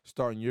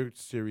starting your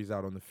series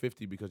out on the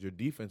 50 because your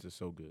defense is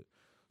so good.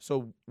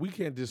 So we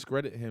can't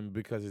discredit him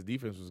because his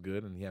defense was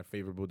good and he had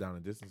favorable down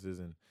and distances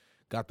and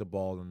got the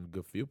ball in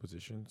good field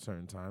position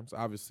certain times.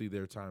 Obviously,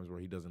 there are times where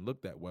he doesn't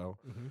look that well.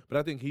 Mm-hmm. But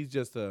I think he's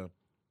just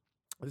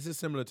this is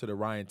similar to the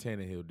Ryan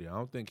Tannehill deal. I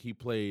don't think he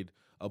played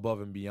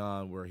above and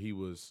beyond where he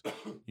was,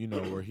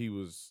 where he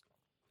was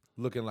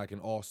looking like an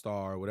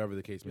all-star or whatever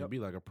the case may be,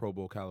 like a Pro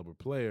Bowl caliber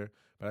player.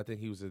 But I think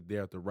he was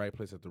there at the right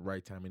place at the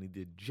right time, and he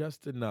did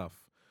just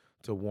enough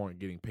to warrant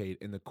getting paid.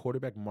 And the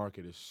quarterback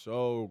market is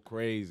so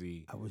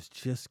crazy. I was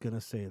just going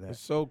to say that. It's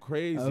so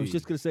crazy. I was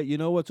just going to say,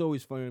 what's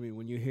always funny to me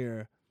when you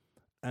hear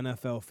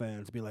NFL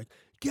fans be like,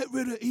 get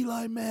rid of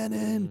Eli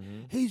Manning.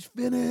 Mm-hmm. He's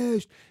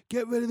finished.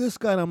 Get rid of this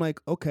guy. And I'm like,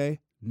 okay,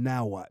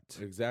 now what?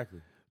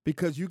 Exactly.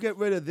 Because you get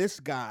rid of this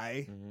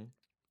guy, Mm-hmm.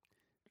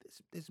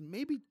 there's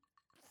maybe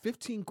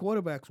 15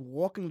 quarterbacks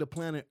walking the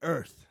planet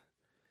Earth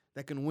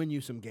that can win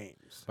you some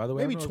games. By the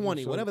way, maybe I don't know if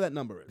you 20, saw whatever that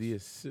number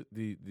is.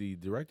 The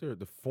director,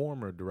 the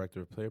former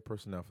director of player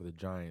personnel for the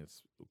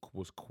Giants,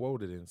 was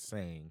quoted in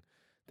saying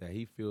that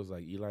he feels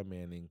like Eli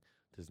Manning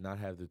does not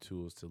have the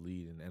tools to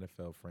lead an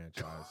NFL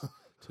franchise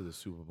to the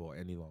Super Bowl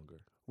any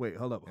longer. Wait,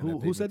 hold up.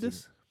 And Who said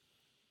this?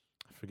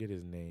 I forget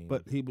his name.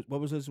 But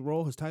what was his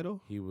role, his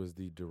title? He was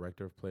the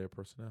director of player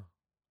personnel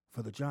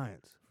For the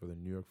Giants. for the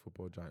New York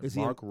Football Giants. Is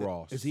Mark he,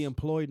 Ross. Is he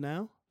employed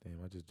now? Damn,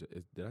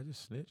 did I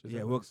just snitch? Is Yeah,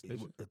 that well, like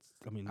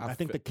snitching? I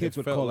think the it kids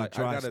would felt call like it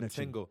dry I got a snitching.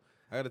 tingle.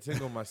 I got a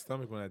tingle in my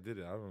stomach when I did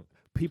it. I don't.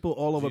 People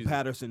all over Jesus.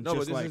 Patterson No, but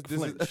just this like is-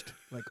 this is- flinched.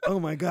 Like, oh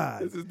my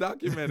God. This is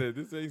documented.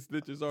 This ain't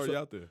snitch. It's already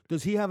out there.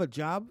 Does he have a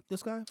job,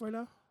 this guy, right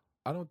now?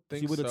 I don't think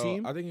he with so. a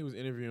team? I think he was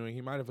interviewing.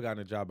 He might have gotten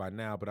a job by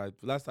now, but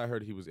last I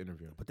heard he was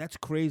interviewing. But that's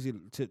crazy.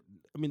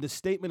 The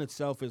statement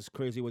itself is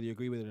crazy whether you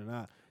agree with it or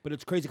not. But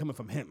it's crazy coming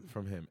from him.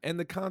 From him. And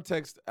the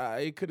context,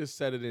 it could have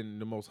said it in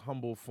the most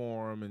humble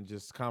form and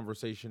just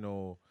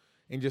conversational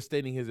and just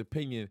stating his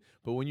opinion.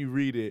 But when you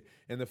read it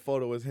and the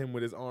photo is him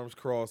with his arms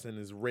crossed and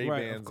his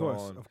Ray-Bans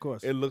on. Of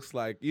course. It looks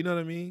like, you know what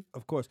I mean?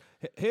 Of course.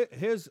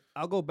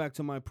 I'll go back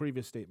to my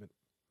previous statement.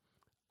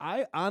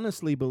 I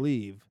honestly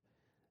believe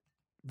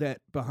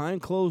that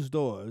behind closed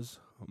doors,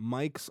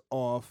 mics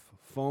off,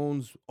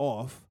 phones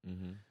off,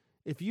 Mm-hmm.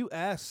 if you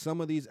ask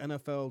some of these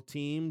NFL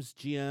teams,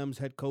 GMs,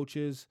 head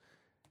coaches,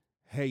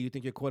 hey, you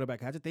think your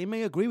quarterback has it? They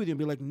may agree with you and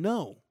be like,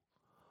 no.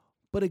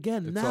 But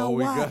again, That's now all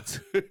we what?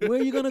 got. Where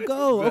are you going to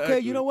go? Okay,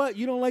 Exactly. you know what?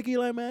 You don't like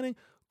Eli Manning?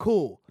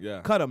 Cool.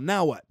 Yeah. Cut him.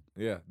 Now what?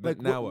 Yeah.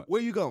 Like, now what?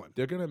 Where are you going?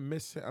 They're going to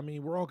miss, I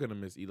mean, we're all going to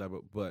miss Eli,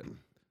 but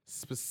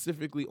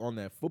specifically on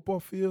that football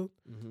field,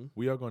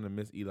 we are going to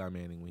miss Eli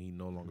Manning when he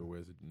no longer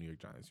wears a New York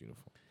Giants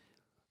uniform.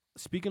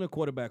 Speaking of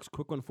quarterbacks,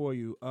 quick one for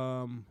you.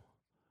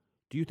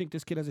 Do you think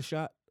this kid has a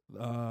shot?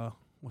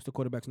 What's the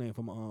quarterback's name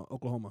from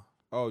Oklahoma?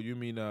 Oh, you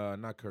mean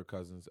not Kirk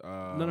Cousins?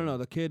 No.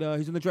 The kid,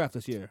 he's in the draft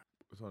this year.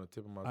 It's on the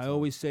tip of my I tongue.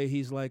 always say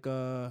he's like,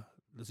 does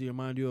he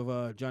remind you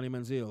of Johnny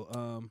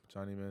Manziel?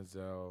 Johnny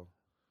Manziel.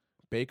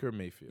 Baker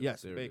Mayfield.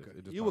 Yes, There it Baker. is.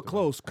 It just You were popped in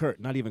my- close, Kurt.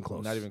 Not even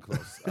close. Not even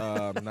close.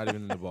 Not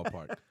even in the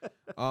ballpark.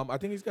 I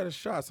think he's got a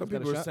shot. Some He's got a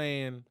people are shot?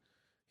 saying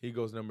he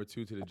goes number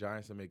 2 to the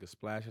Giants and make a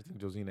splash. I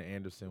think Josina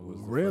Anderson was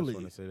the Really?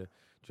 first one to say that.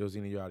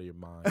 Josina, you're out of your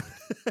mind.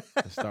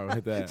 Let's start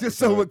with that. Just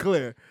so we're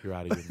clear. You're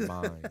out of your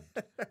mind.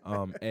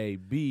 A.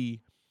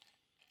 B.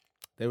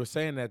 They were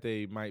saying that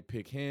they might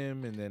pick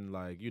him and then,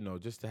 like,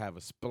 just to have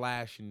a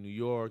splash in New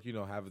York,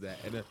 have that.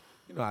 And then,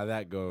 you know how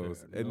that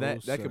goes. Yeah, and no,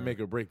 that sir. can make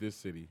or break this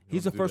city.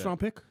 He's a Don't do that. first-round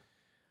pick?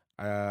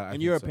 I In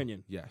think your so.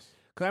 opinion? Yes.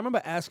 Because I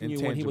remember asking you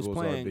when he was Intangibles are a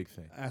playing, big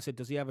thing. I said,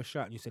 does he have a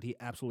shot? And you said he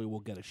absolutely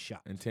will get a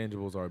shot.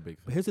 Intangibles are a big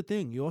But thing. here's the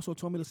thing. You also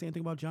told me the same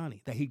thing about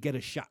Johnny, that he'd get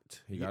a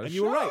shot. He got a and shot.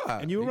 you were right.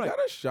 And you were right. He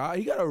got a shot.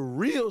 He got a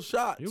real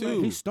shot, You're too.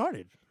 right. He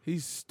started. He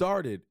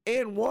started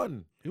and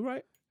won. You're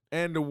right.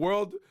 And the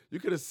world, you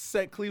could have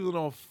set Cleveland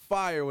on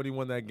fire when he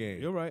won that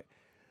game. You're right.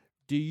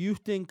 Do you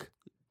think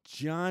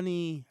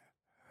Johnny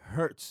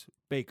hurts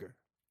Baker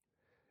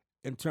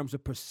in terms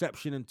of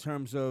perception, in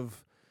terms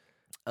of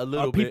A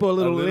little are bit. people a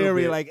little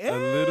leery, bit, like, a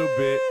little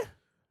bit. eh?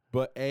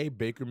 But A,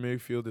 Baker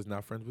Mayfield is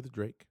not friends with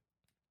Drake.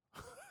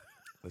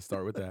 Let's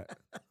start with that.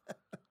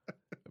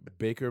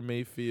 Baker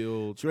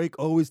Mayfield Drake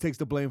always takes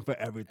the blame for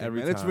everything.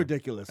 Every man. It's time.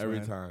 ridiculous. every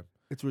man. time.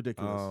 It's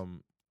ridiculous.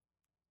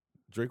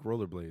 Drake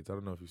rollerblades. I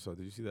don't know if you saw.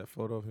 Did you see that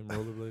photo of him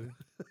rollerblading?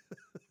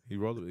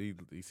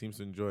 He seems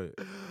to enjoy it.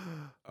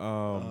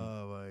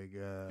 Oh my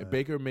god.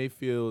 Baker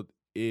Mayfield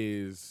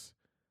is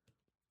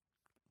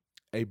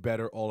a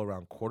better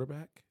all-around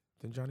quarterback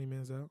than Johnny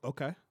Manziel.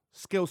 Okay.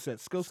 Skill set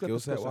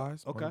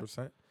Skill-set-wise, Okay.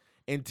 100%.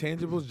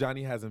 Intangibles,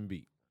 Johnny hasn't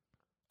beat.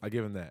 I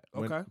give him that.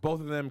 Okay. Both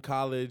of them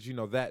college,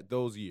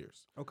 those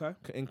years Okay.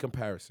 in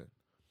comparison.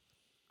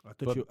 I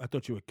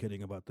thought you were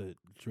kidding about the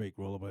Drake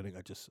rollerblading.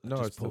 I just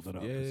It's pulled the- it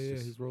up. Yeah, It's yeah,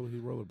 just- he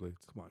rollerblades.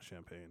 Come on,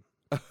 champagne.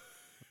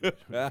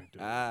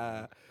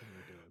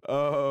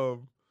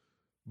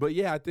 But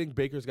yeah, I think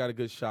Baker's got a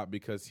good shot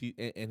because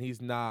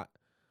he's not,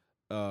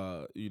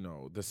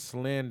 the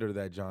slander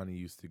that Johnny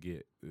used to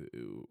get.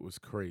 It was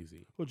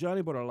crazy Well,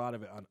 Johnny brought a lot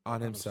of it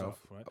on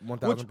himself, right?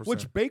 1,000%.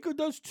 Which Baker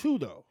does too,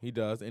 though. He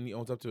does, and he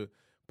owns up to it.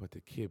 But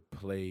the kid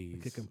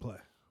plays. Kick and play.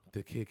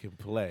 The kid can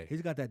play.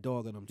 He's got that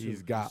dog in him too. He's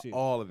You got see it.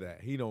 all of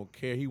that. He don't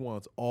care. He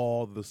wants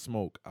all the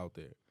smoke out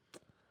there.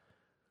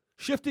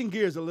 Shifting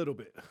gears a little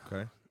bit.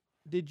 Okay.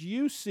 Did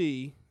you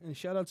see? And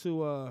shout out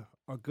to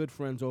our good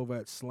friends over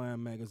at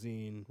Slam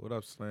Magazine, What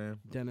up,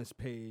 Slam? Dennis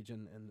Page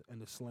and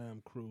the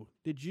Slam crew.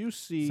 Did you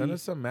see? Send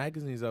us some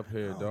magazines up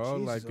here, Oh, dog.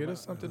 Jesus, Like, get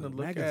us something to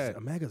look a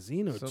at.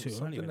 magazine or two. I ain't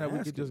Something even that we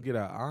could asking. just get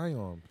our eye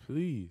on,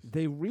 please.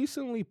 They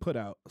recently put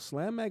out,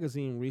 Slam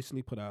Magazine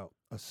recently put out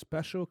a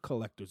special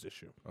collector's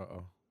issue.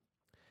 Uh-oh.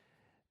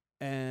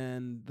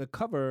 And the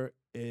cover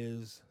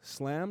is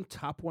Slam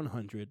Top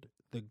 100,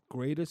 the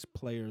greatest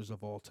players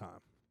of all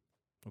time.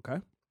 Okay?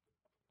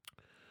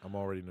 I'm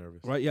already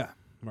nervous. Right, yeah,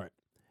 right.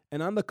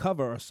 And on the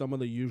cover are some of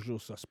the usual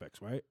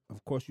suspects, right?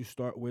 Of course, you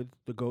start with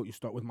the GOAT. You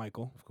start with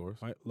Michael, Of course.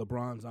 right?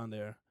 LeBron's on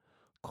there.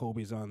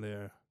 Kobe's on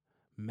there.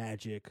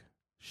 Magic,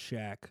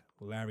 Shaq,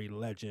 Larry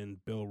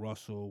Legend, Bill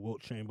Russell, Wilt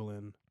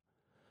Chamberlain,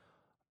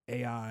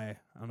 AI.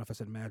 I don't know if I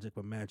said Magic,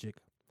 but Magic.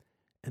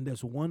 And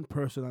there's one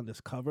person on this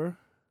cover.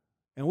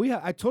 And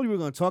I told you we were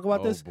going to talk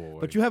about this, boy.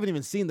 but you haven't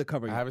even seen the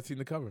cover I yet. haven't seen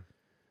the cover.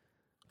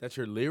 That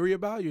you're leery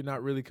about? You're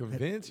not really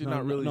convinced? You're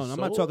not really No, I'm not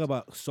sold? talking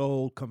about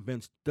sold,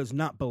 convinced. Does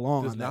not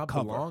belong Does on not that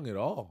cover. belong at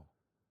all.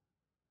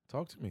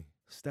 Talk to me.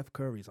 Steph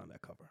Curry's on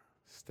that cover.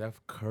 Steph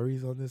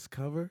Curry's on this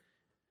cover?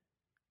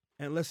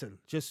 And listen,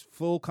 just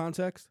full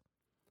context.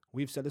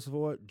 We've said this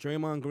before.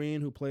 Draymond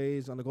Green, who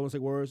plays on the Golden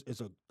State Warriors,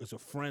 is a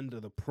friend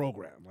of the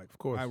program. Like, Of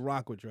course. I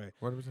rock with Dre.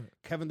 100%.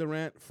 Kevin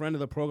Durant, friend of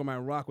the program. I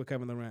rock with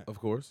Kevin Durant. Of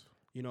course.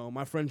 You know,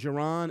 my friend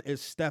Jerron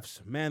is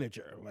Steph's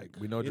manager. Like,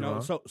 We know you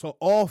Jerron. so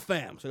all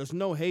fam. So there's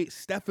no hate.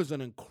 Steph is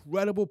an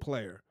incredible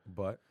player.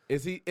 But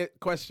is he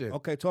question?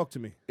 Okay, talk to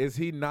me. Is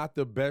he not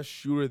the best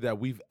shooter that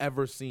we've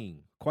ever seen?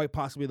 Quite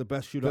possibly the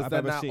best shooter Does I've that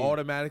ever not seen.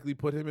 automatically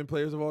put him in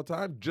players of all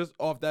time just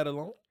off that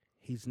alone?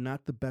 He's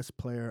not the best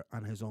player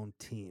on his own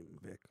team,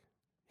 Vic.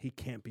 He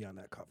can't be on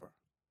that cover.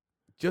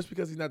 Just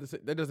because he's not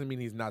that doesn't mean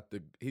he's not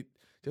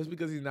just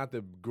because he's not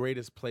the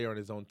greatest player on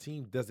his own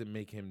team doesn't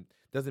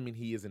mean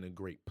he isn't a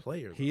great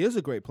player. He is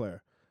a great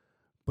player.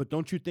 But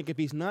don't you think if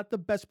he's not the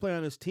best player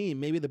on his team,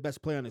 maybe the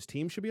best player on his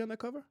team should be on that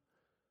cover?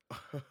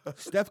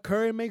 Steph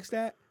Curry makes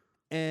that,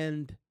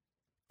 and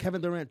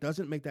Kevin Durant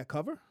doesn't make that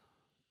cover?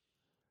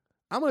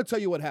 I'm going to tell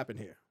you what happened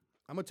here.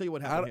 I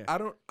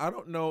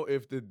don't know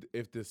if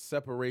the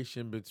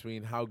separation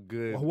between how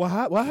good What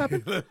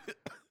happened?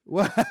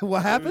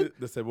 What happened?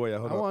 The Cebolla,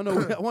 hold I on.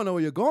 want to know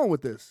where you're going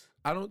with this.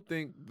 I don't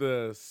think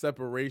the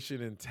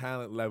separation in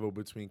talent level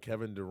between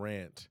Kevin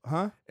Durant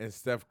Huh? and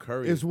Steph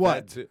Curry Is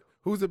what?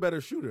 Who's a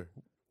better shooter?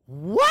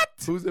 What?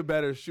 Who's a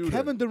better shooter?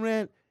 Kevin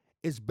Durant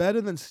is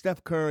better than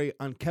Steph Curry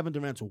on Kevin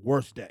Durant's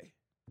worst day.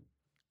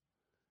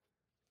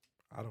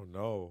 I don't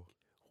know.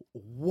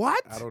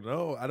 What? I don't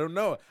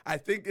know. I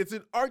think it's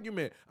an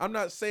argument. I'm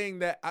not saying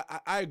that.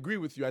 I agree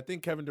with you. I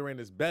think Kevin Durant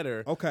is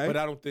better. Okay. But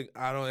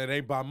it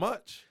ain't by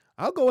much.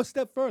 I'll go a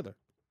step further.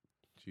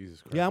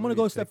 Jesus Christ. Yeah, I'm Where gonna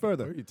go you a step taking-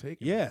 further. Where are you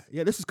taking Yeah, this?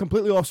 yeah. This is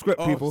completely off script,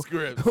 Off people.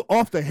 script.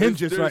 Off the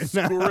hinges There's right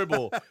now.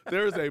 scribble.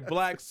 There's a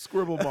black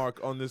scribble mark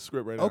on this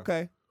script right now.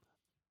 Okay.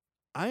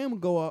 I'm gonna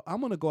go out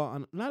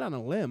on not on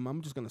a limb.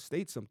 I'm just gonna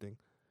state something.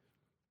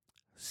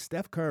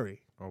 Steph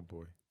Curry Oh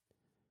boy.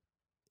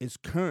 is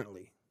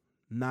currently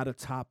not a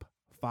top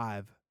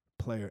 5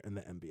 player in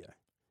the NBA.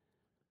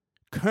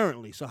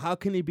 Currently, so how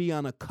can he be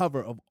on a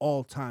cover of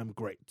all-time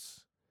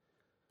greats?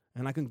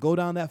 And I can go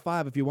down that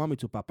 5 if you want me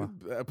to, Papa.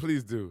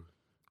 Please do.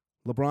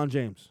 LeBron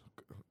James,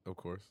 Of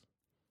course.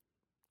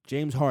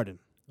 James Harden,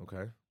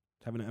 Okay.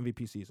 having an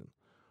MVP season.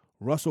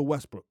 Russell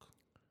Westbrook,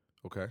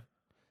 Okay.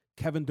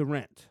 Kevin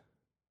Durant,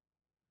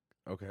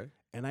 Okay.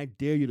 and I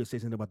dare you to say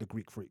something about the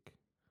Greek Freak,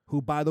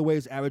 who, by the way,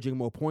 is averaging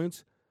more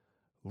points,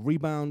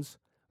 rebounds,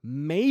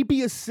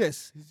 maybe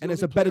assists, He's the and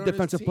is only a better player on his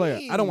defensive player.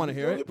 I don't want to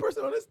team. hear He's it. the only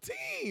person on his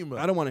team.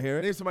 I don't want to hear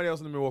it. Name somebody else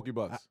in the Milwaukee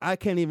Bucks. I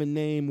can't even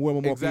name where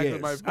Milwaukee Exactly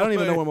is. my I don't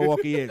even know where point.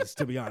 Milwaukee is,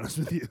 to be honest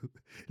with you.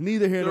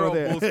 Neither here They're nor all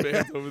there. Bulls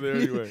fans over there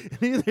anyway.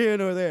 Neither here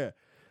nor there.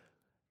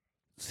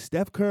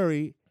 Steph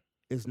Curry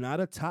is not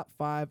a top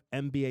 5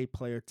 NBA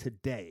player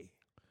today.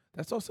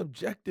 That's all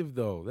subjective,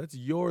 though. That's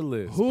your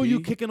list. Who are you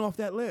P. kicking off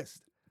that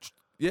list?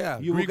 Yeah,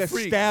 You will Greek get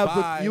Freak. stabbed.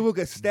 Bye. You will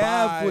get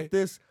stabbed Bye. with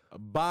this.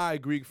 Bye,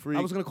 Greek Freak.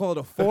 I was gonna call it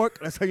a fork.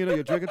 That's how you know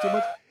you're drinking too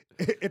much.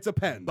 It's a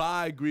pen.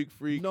 Bye, Greek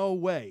Freak. No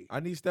way. I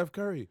need Steph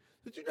Curry.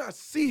 Did you not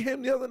see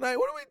him the other night?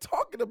 What are we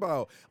talking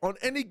about? On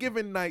any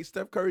given night,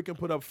 Steph Curry can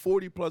put up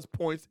 40-plus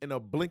points in a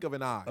blink of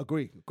an eye.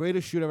 Agree.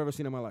 Greatest shooter I've ever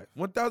seen in my life.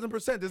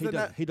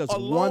 1,000%. He does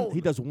alone.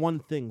 He does one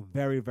thing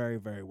very, very,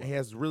 very well. He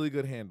has really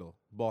good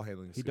ball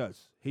handling. He skills.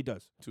 does. He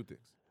does. Two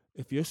things.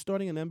 If you're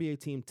starting an NBA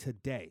team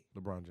today,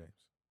 LeBron James.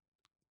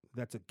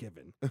 that's a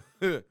given.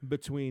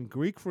 Between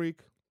Greek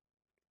Freak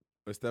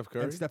Or Steph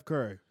Curry. and Steph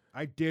Curry.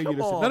 I dare Come you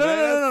to on, say no, man,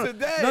 no, no, that's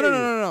today. no, no, no,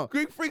 no, no.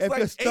 Greek Freak's If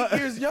like you're 8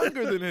 years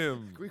younger than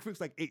him. Greek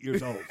Freak's like 8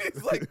 years old.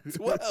 He's like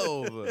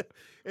 12.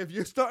 If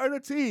you're starting a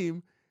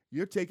team,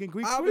 you're taking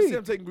Greek Obviously, Freak.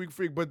 I'm taking Greek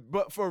Freak,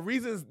 but for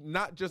reasons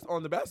not just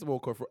on the basketball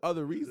court, for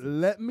other reasons.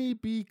 Let me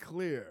be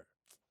clear.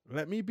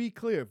 Let me be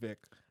clear, Vic.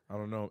 I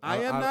don't know. I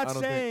am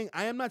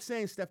don't not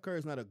saying Steph Curry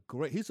is not a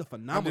great. He's a I'm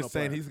phenomenal. just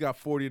saying player. he's got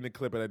 40 in the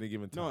clip at any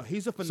given time. No,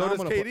 he's a So does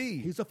phenomenal.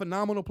 KD. He's a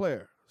phenomenal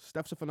player.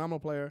 Steph's a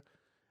phenomenal player.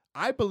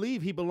 I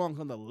believe he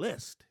belongs on the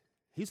list.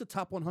 He's a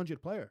top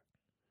 100 player.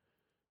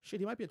 Shit,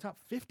 he might be a top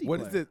 50. What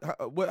player. is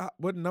it?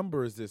 What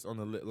number is this on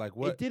the list? Like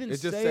what? It didn't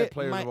just say said it.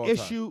 players My of all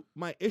issue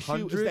time. is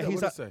 100? that he's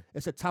What'd it say?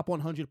 it's a top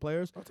 100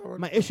 players. Oh, top 100.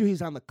 My issue,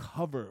 he's on the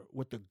cover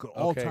with the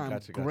all-time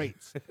gotcha.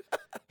 greats.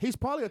 He's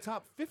probably a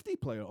top 50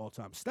 player all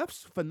time.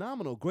 Steph's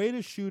phenomenal,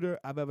 greatest shooter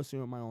I've ever seen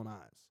with my own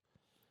eyes.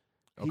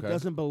 He Okay.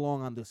 doesn't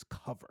belong on this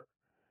cover.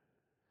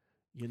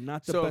 You're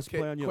not the So, best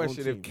player on your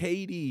question: own if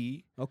team.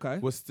 KD Okay.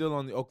 was still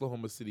on the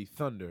Oklahoma City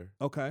Thunder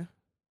Okay.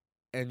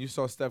 and you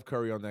saw Steph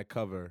Curry on that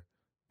cover,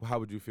 how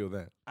would you feel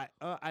then?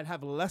 I'd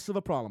have less of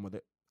a problem with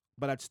it,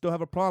 but I'd still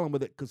have a problem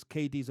with it because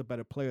KD's a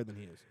better player than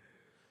he is.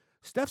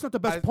 Steph's not the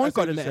best point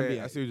guard in the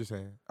NBA. I see what you're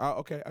saying.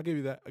 Okay, I'll give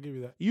you that.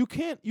 You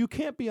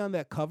can't be on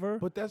that cover.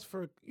 But that's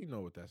for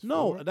what that's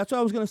No, for. that's what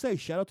I was gonna say.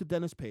 Shout out to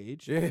Dennis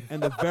Page Yeah.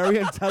 and the very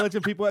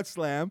intelligent people at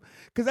Slam,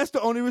 because that's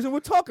the only reason we're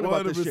talking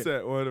about this shit.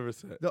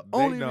 100%. The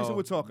only reason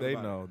we're talking they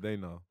about They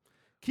know.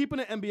 Keeping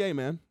it NBA,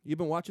 man. You've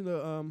been watching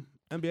the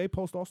NBA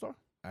post All Star?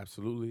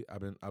 Absolutely.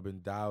 I've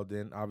been dialed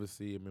in.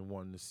 Obviously, I've been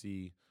wanting to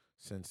see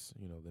since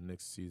the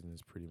next season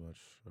is pretty much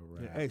a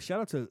wrap. Hey,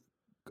 shout out to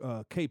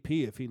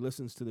KP if he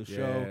listens to the show.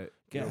 Yeah,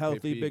 Get yo,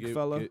 healthy, KP, big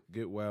fella.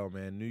 Get well,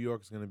 man. New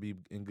York's gonna be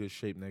in good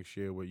shape next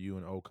year with you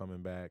and O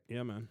coming back.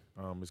 Yeah, man.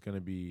 It's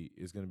gonna be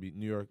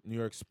New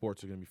York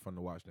sports are gonna be fun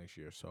to watch next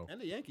year. So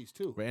And the Yankees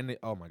too.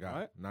 oh my God,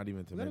 Right. not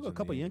even to We're gonna mention go a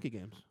couple the Yankee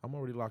games. I'm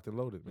already locked and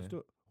loaded, man. Let's do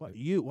it. What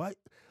you?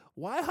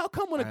 Why? How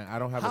come when it? I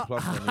don't have a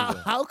plus one either.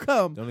 How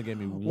come They only gave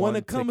me one when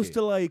it comes ticket.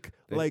 to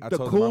like I the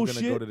told cool them I'm gonna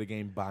shit? go to the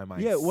game by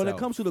myself. Yeah, when it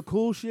comes to the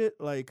cool shit,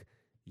 like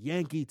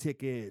Yankee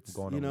tickets,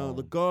 Going the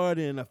alone.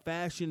 garden, a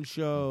fashion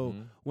show,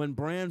 Mhm. when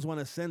brands want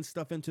to send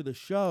stuff into the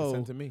show,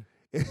 sent to me.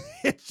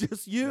 it's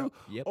just you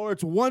Yep. or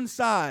it's one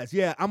size.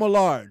 Yeah, I'm a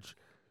large.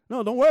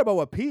 No, don't worry about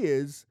what P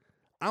is.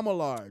 I'm a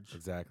large.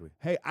 Exactly.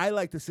 Hey, I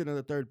like to sit on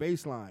the third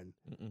baseline.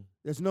 Mm-mm.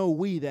 There's no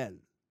we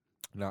then.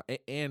 Now,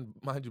 and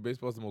mind you,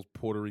 baseball's the most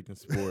Puerto Rican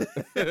sport,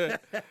 and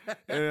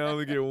I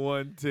only get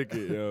one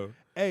ticket, yo.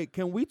 Hey,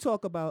 can we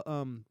talk about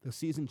the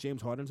season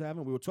James Harden's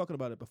having? We were talking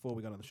about it before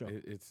we got on the show.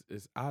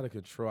 It's out of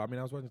control. I mean,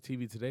 I was watching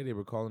TV today. They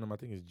were calling him, I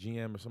think it's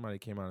GM or somebody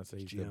came out and said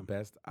he's the GM.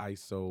 best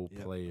ISO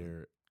Yep.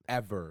 player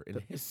ever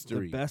in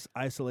history. The best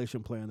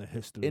isolation player in the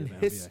history. in of the NBA.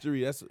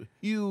 history. That's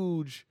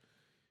huge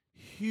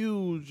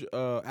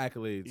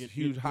accolades,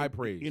 huge high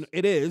praise.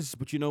 It is,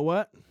 but you know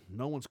what?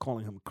 No one's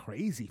calling him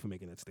crazy for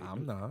making that statement.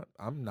 I'm not.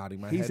 I'm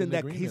nodding my He's head in that.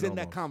 agreement He's in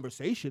that almost.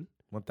 conversation.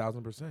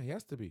 1,000%. He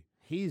has to be.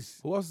 He's.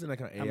 Who else is in that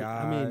kind of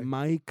AI? I mean,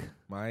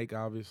 Mike,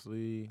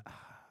 obviously.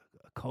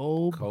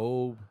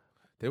 Kobe.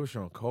 They were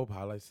showing Kobe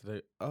highlights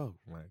today. Oh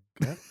my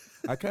God.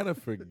 I kind of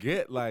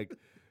forget, like,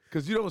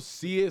 Because you don't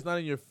see it. It's not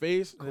in your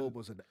face. Kobe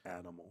was an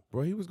animal.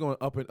 Bro, he was going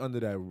up and under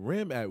that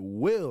rim at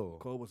will.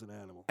 Kobe was an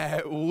animal.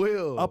 At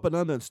will. Up and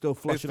under and still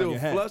flushing on your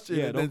head. Flushing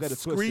Yeah, and don't then get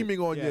it twisted. screaming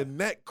on Yeah. your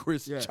neck,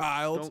 Chris Yeah.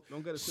 Childs.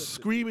 Don't get it twisted.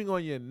 Screaming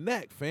on your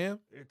neck, fam.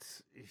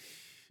 It's,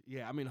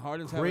 yeah, I mean,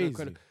 Harden's Crazy. having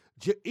incredible.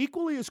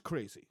 Equally as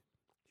crazy.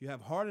 You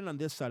have Harden on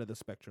this side of the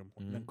spectrum.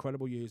 An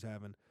incredible year he's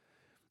having.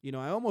 You know,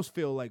 I almost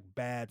feel like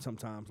bad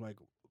sometimes. Like,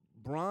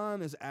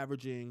 Bron is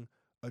averaging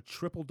a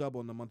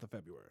triple-double in the month of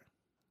February.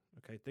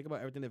 Okay, think about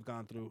everything they've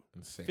gone through.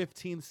 Insane.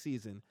 15th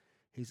season,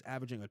 he's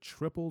averaging a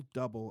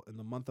triple-double in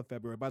the month of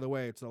February. By the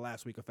way, it's the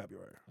last week of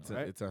February,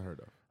 right? It's unheard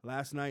of.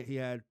 Last night, he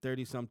had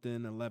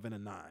 30-something, 11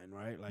 and 9,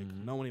 right? Like,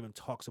 no one even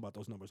talks about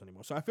those numbers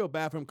anymore. So I feel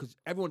bad for him because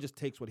everyone just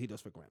takes what he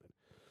does for granted.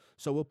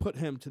 So we'll put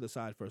him to the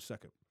side for a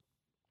second.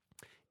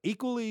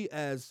 Equally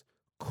as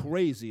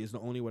crazy is the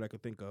only word I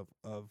could think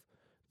of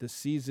the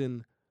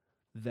season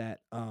that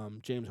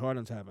James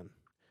Harden's having.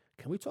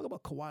 Can we talk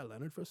about Kawhi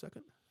Leonard for a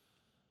second?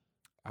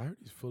 I heard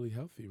he's fully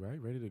healthy,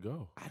 right? Ready to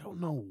go. I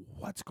don't know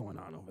what's going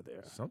on over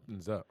there.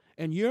 Something's up.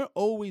 And you're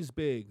always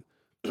big.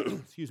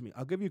 Excuse me.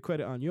 I'll give you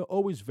credit on. You're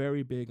always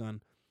very big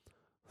on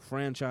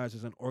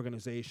franchises and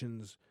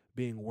organizations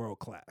being world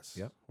class.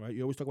 Yep. Right.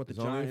 You always talk about the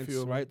There's only a Giants,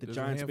 few of 'em. right? The There's a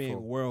Giants being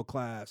handful. world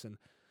class, and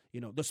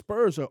the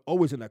Spurs are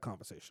always in that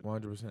conversation.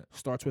 100%.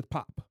 Starts with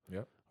Pop.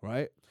 Yep.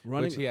 Right.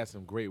 Which he had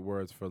some great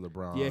words for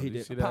LeBron. Yeah, he you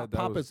did. see Pop, that?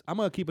 Pop is. I'm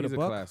gonna keep it He's a a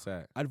buck. class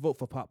act. I'd vote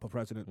for Pop for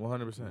president.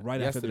 100%.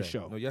 Right after this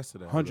show. No,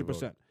 yesterday.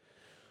 100%.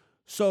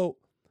 So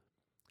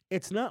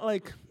it's not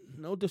like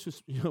no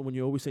disrespect. When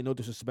you always say no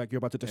disrespect, you're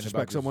about to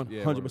disrespect someone.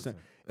 100%.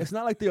 It's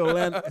not like the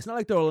Orlando. It's not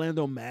like the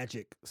Orlando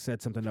Magic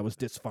said something that was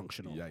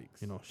dysfunctional.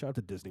 Yikes. Shout out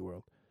to Disney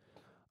World.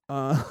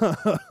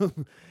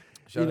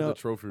 Shout out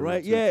to Trophy Room,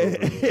 right? too. Yeah,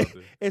 Trophy Room's out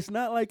there. it's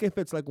not like if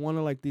it's like one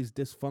of like these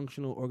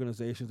dysfunctional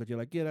organizations that you're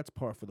like, yeah, that's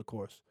par for the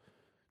course.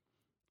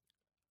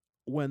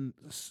 When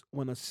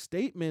a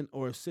statement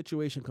or a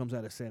situation comes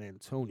out of San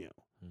Antonio,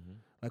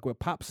 like where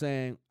Pop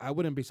saying, I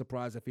wouldn't be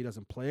surprised if he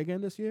doesn't play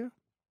again this year,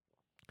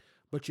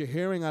 but you're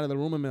hearing out of the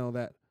rumor mill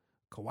that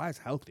Kawhi's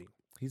healthy.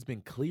 He's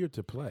been cleared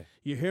to play.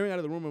 You're hearing out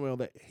of the rumor mill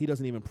that he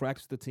doesn't even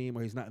practice the team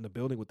or he's not in the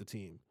building with the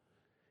team.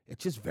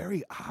 It's just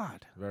very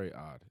odd. Very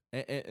odd.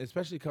 And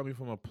especially coming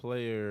from a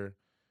player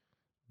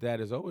that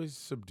is always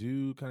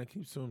subdued, kind of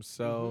keeps to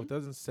himself,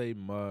 doesn't say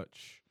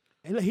much.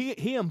 And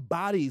he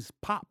embodies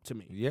Pop to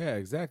me. Yeah,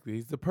 exactly.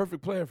 He's the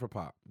perfect player for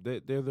Pop.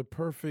 They're the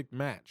perfect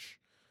match,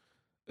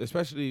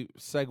 especially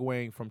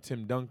segueing from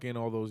Tim Duncan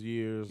all those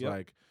years. Yep.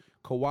 Like,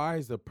 Kawhi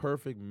is the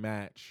perfect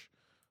match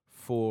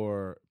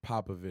for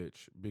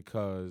Popovich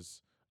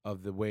because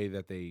of the way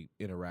that they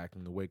interact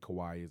and the way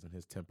Kawhi is and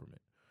his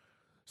temperament.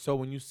 So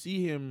when you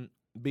see him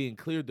being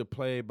cleared to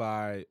play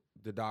by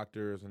the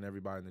doctors and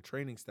everybody in the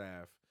training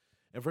staff,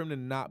 and for him to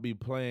not be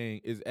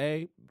playing is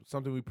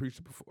something we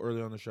preached before,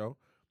 earlier on the show.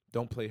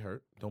 Don't play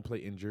hurt. Don't play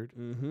injured.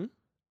 You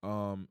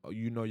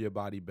know your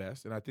body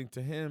best. And I think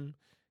to him,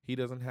 he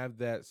doesn't have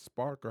that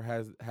spark or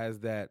has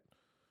that,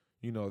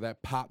 that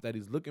pop that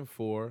he's looking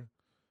for.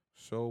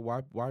 So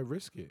why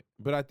risk it?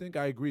 But I think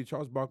I agree.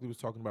 Charles Barkley was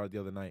talking about it the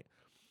other night,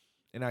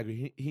 and I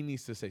agree. He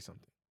needs to say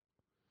something.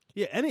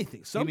 Yeah,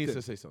 anything. Something. He needs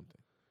to say something.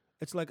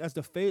 It's like as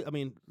the face. I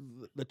mean,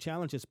 the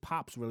challenge is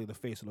Pop's really the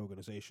face of the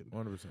organization.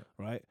 100%.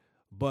 Right?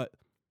 But,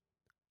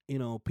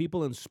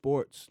 people in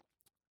sports,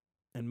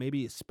 and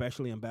maybe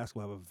especially in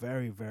basketball, have a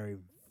very, very,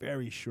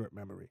 very short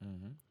memory.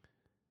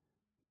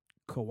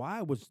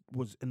 Kawhi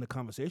was in the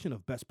conversation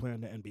of best player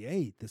in the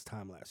NBA this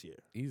time last year.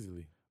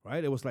 Easily.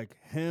 Right? It was like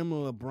him,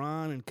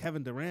 LeBron, and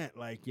Kevin Durant,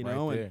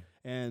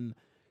 and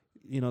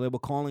they were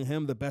calling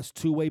him the best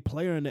two-way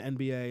player in the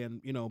NBA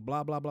and,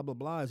 blah, blah, blah, blah,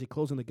 blah, as he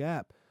closing the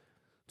gap.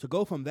 To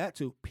go from that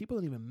to people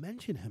don't even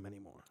mention him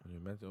anymore.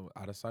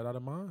 Out of sight, out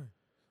of mind.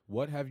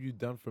 What have you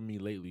done for me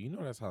lately? You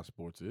know that's how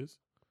sports is.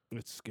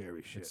 It's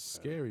scary shit. It's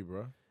scary,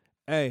 bro.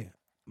 Hey,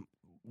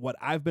 what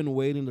I've been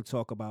waiting to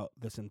talk about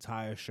this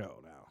entire show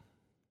now.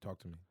 Talk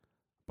to me.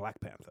 Black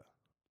Panther.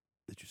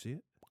 Did you see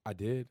it? I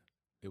did.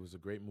 It was a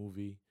great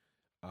movie.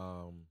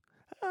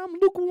 I'm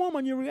lukewarm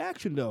on your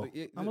reaction, though.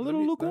 I'm a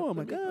little lukewarm.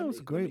 It was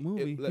a great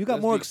movie. You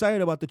got more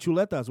excited about the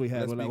chuletas we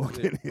had when I walked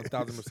in here.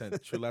 1,000%.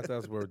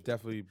 Chuletas were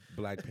definitely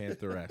Black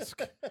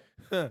Panther-esque.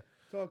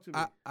 Talk to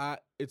me.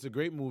 It's a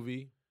great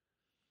movie,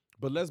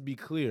 but let's be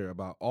clear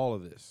about all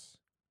of this.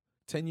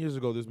 10 years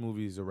ago, this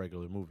movie is a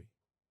regular movie.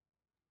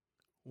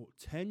 Well,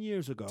 10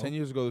 years ago. 10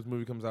 years ago, this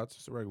movie comes out. It's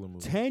just a regular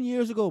movie. 10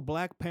 years ago,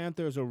 Black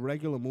Panther is a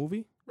regular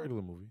movie?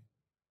 Regular movie.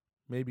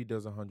 Maybe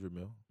does 100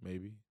 mil.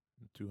 Maybe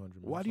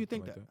 200 mil. Why do you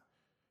think that?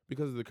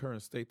 Because of the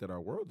current state that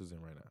our world is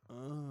in right now.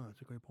 Oh,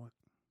 that's a great point.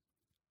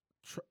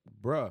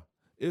 Bruh,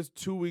 it's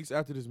 2 weeks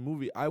after this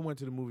movie. I went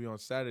to the movie on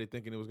Saturday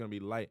thinking it was going to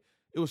be light.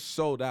 It was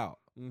sold out.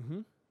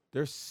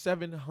 There's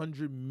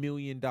 $700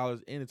 million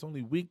in. It's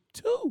only week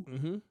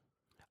 2.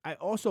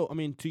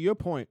 To your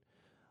point,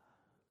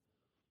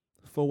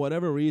 for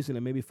whatever reason,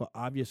 and maybe for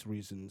obvious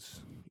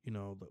reasons,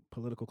 the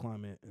political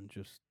climate and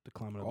just the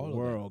climate of the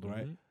world,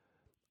 right?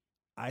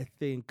 I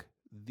think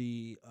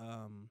the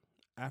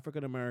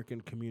African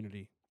American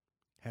community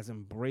has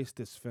embraced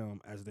this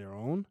film as their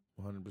own.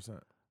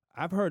 100%.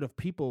 I've heard of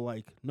people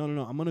like, no,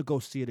 I'm going to go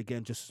see it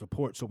again just to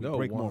support so we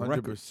break more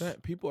records.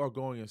 People are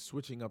going and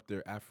switching up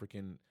their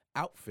African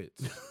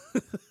outfits.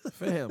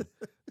 Fam,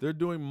 they're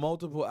doing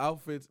multiple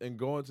outfits and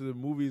going to the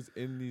movies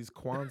in these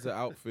Kwanzaa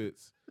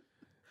outfits.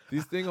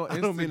 These things on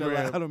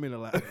Instagram. I don't mean to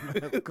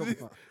laugh. Come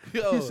on.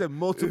 Yo, You said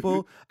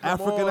multiple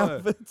African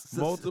outfits?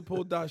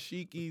 Multiple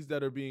dashikis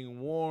that are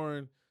being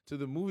worn to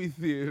the movie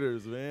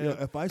theaters, man.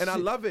 Yo, I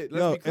love it.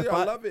 Let's be clear,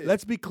 I love it.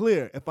 Let's be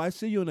clear. If I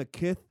see you in a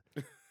Kith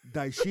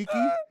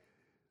daishiki,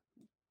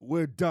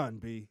 we're done,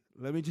 B.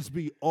 Let me just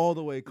be all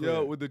the way clear.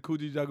 Yo, with the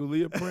Kuji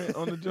Jagulia print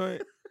on the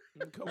joint.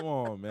 Come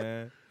on,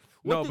 man.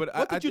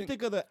 What did you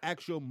think of the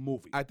actual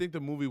movie? I think the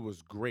movie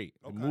was great.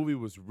 Okay. The movie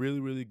was really,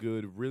 really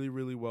good, really,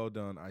 really well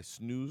done. I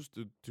snoozed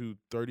to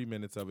 30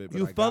 minutes of it, but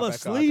You I fell got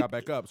asleep? Back up. I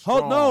got back up. Hold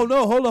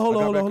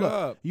Strong. on.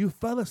 Up. You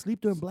fell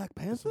asleep during Black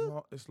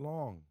Panther? It's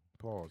long.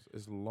 Pause.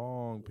 It's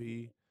long,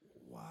 P.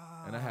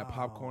 Wow. And I had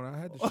popcorn. I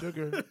had the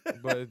sugar,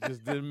 but it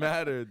just didn't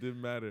matter. It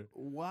didn't matter.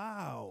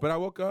 Wow. But I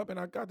woke up and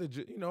I got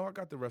I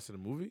got the rest of the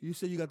movie. You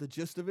said you got the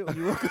gist of it when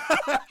you woke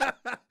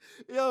up?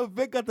 Yo,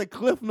 Vic got the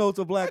cliff notes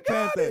of Black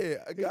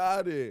Panther. I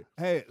got it.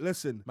 Hey,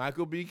 listen.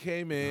 Michael B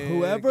came in.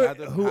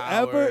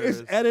 Whoever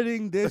is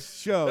editing this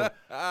show,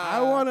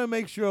 I I want to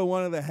make sure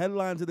one of the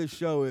headlines of the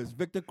show is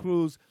Victor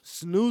Cruz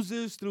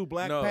snoozes through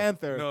Black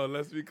Panther No,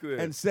 let's be clear.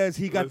 and says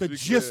he got the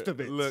gist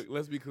of it. Look,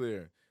 let's be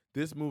clear.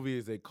 This movie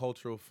is a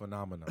cultural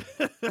phenomenon.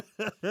 In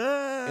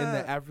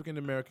the African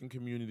American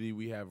community,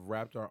 we have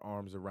wrapped our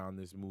arms around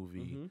this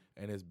movie,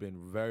 and it's been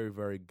very,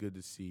 very good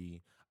to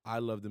see. I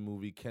love the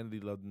movie. Kennedy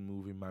loved the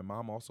movie. My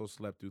mom also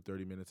slept through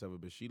 30 minutes of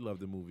it, but she loved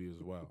the movie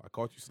as well. I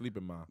caught you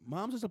sleeping, Mom.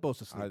 Moms are supposed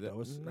to sleep,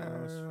 though.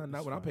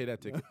 Not when I pay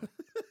that ticket.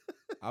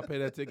 I'll pay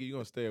that ticket. You're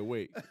gonna stay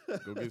awake.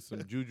 Go get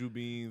some juju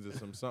beans or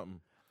something.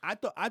 I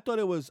thought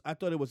it was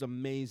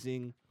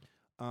amazing.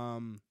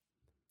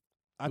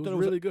 It was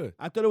really good.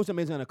 I thought it was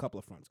amazing on a couple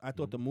of fronts. I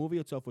thought the movie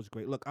itself was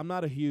great. Look, I'm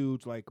not a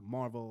huge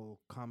Marvel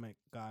comic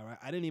guy, right?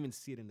 I didn't even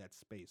see it in that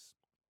space.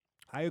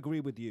 I agree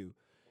with you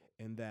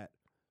in that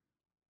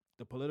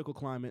the political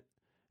climate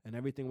and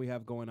everything we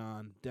have going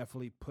on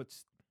definitely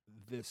puts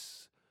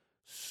this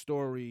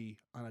story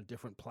on a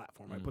different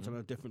platform, right? Puts it on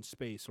a different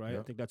space, right? Yep.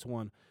 I think that's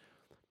one.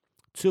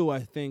 Two, I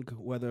think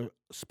whether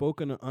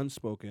spoken or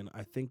unspoken,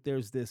 I think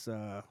there's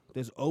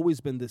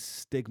always been this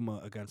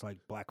stigma against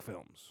black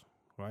films,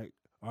 right?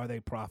 Are they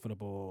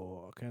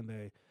profitable? Can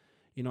they?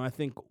 I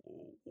think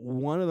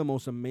one of the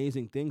most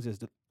amazing things is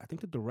I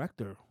think the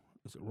director,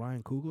 is it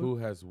Ryan Coogler? Who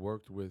has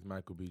worked with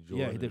Michael B. Jordan.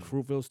 Yeah, he did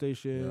Fruitvale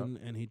Station,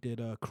 and he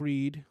did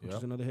Creed, which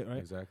is another hit, right?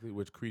 Exactly,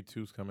 which Creed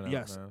 2's coming out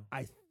yes, now.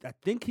 I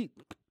think he,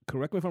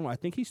 correct me if I'm wrong, I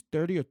think he's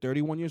 30 or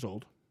 31 years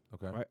old,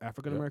 Okay. right?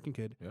 African-American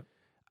kid. Yep.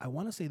 I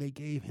want to say they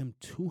gave him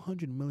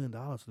 $200 million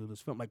to do this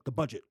film, the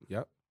budget.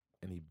 Yep.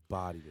 And he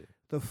bodied it.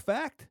 The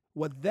fact,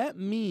 what that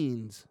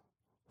means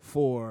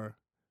for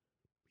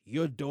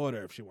your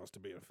daughter, if she wants to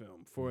be in a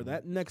film, for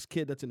that next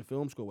kid that's in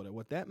film school, whatever,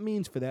 what that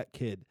means for that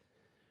kid,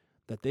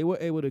 that they were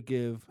able to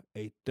give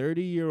a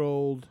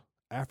 30-year-old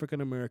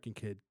African-American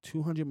kid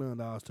 $200 million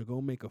to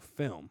go make a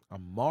film. A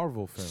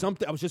Marvel film.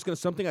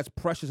 Something as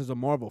precious as a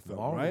Marvel film,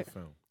 Marvel right?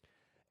 film.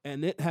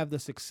 And it have the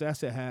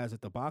success it has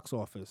at the box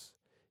office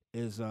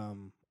is,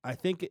 I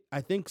think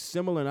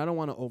similar, and I don't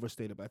want to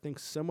overstate it, but I think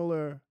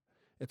similar,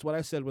 it's what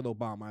I said with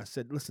Obama. I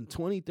said, listen,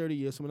 20, 30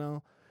 years from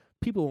now,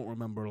 people won't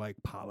remember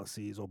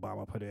policies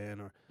Obama put in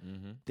or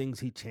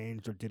things he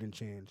changed or didn't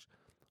change.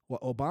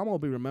 What Obama will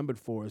be remembered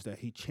for is that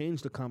he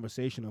changed the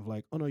conversation of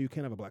oh no, you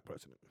can't have a black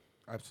president.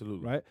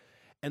 Absolutely. Right?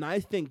 And I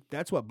think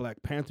that's what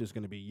Black Panther is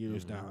going to be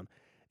years down.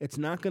 It's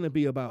not going to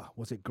be about,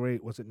 was it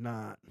great, was it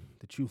not?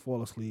 Did you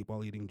fall asleep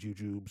while eating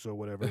jujubes or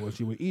whatever it was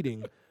you were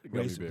eating?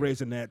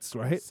 Raisinets,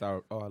 right?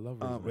 Sour. Oh, I love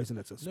raisinets.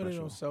 Raisinets are special. No, they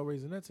don't sell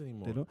raisinets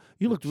anymore. They don't?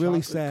 You looked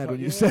really sad when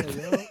you said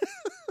that.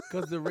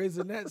 Because the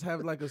raisinets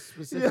have a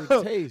specific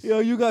taste. Yo,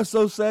 you got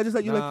so sad.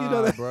 Just you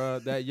that.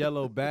 Bro, that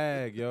yellow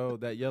bag,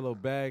 that yellow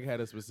bag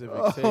had a specific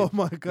taste. Oh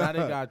my god!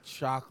 Now they got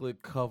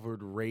chocolate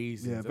covered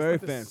raisins. Yeah, That's very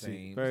not the fancy.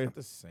 same. Very it's not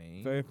the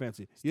same. Very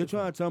fancy. You're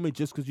trying to tell me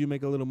just because you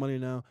make a little money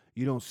now,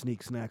 you don't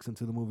sneak snacks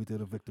into the movie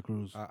theater, Victor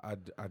Cruz? I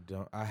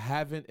don't. I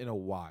haven't in a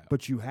while.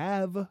 But you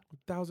have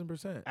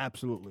 1,000%.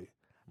 Absolutely.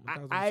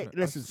 1,000%.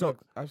 Listen.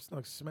 I've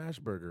snuck Smash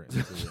Burger into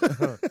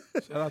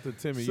it. Shout out to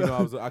Timmy.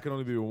 I can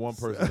only be with one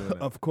person doing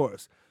that. Of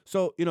course.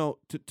 So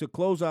to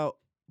close out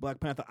Black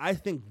Panther, I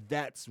think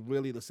that's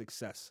really the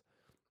success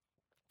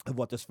of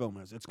what this film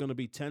is. It's going to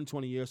be 10,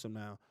 20 years from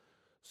now.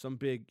 Some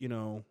big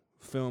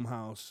film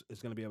house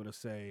is going to be able to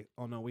say,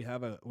 "Oh no, we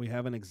have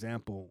an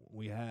example.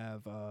 We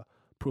have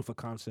proof of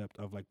concept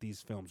of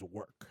these films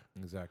work."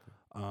 Exactly.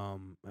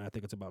 And I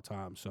think it's about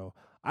time. So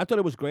I thought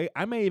it was great.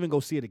 I may even go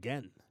see it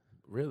again.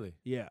 Really?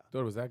 Yeah.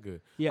 Thought it was that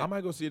good. Yeah. I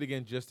might go see it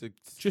again just to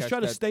try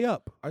to stay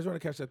up. I just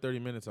want to catch that 30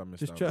 minutes I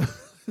missed. Just out. try.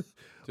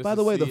 Just By to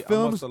the way, the see, I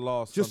film's must have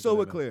lost just so something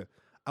we're in it. clear.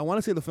 I want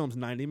to say the film's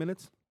 90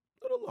 minutes.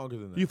 A little longer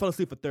than that. You fell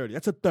asleep for 30.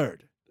 That's a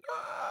third.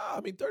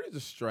 I mean, 30 is a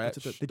stretch.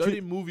 Did 30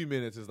 you- movie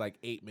minutes is like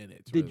 8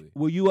 minutes, really.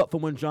 Were you up for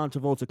when John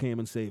Travolta came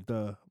and saved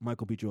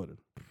Michael B. Jordan?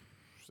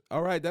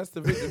 All right, that's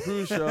the Victor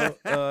Cruz show.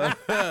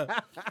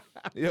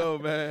 Yo,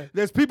 man.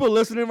 There's people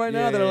listening right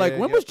now that are like, Yeah,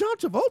 when yeah. was John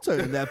Travolta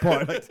in that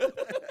part?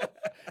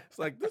 It's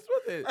like, this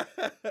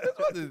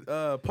wasn't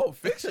Pulp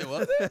Fiction,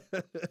 was it?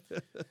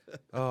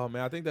 Oh,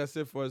 man, I think that's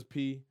it for us,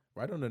 P.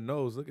 Right on the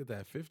nose. Look at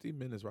that. 50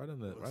 minutes right on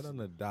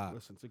the dot.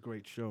 Listen, it's a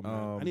great show,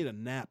 man. I need a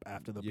nap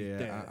after the big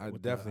day. I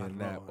definitely a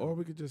nap. Or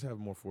we could just have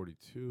more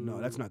 42. No,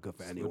 that's not good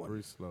for anyone.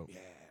 Slippery slope. Yeah,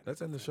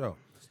 Let's end the show.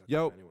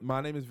 Yo, my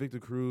name is Victor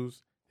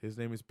Cruz. His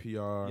name is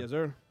PR. yes,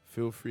 sir.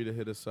 Feel free to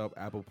hit us up.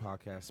 Apple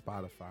Podcast,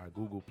 Spotify,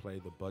 Google Play.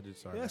 The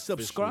budgets are Yeah,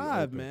 officially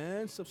subscribe, open.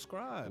 man.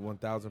 Subscribe.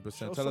 1000%.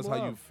 Show Tell us some how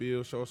you love.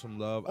 feel. Show us some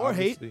love. Or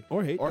hate. Obviously.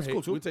 Or hate. That's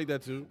cool, too. We'll take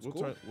that too. That's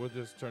cool. We'll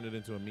just turn it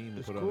into a meme and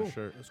It's put it cool. on a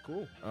shirt. That's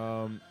cool.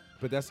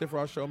 But that's it for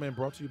our show, man.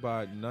 Brought to you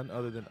by none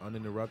other than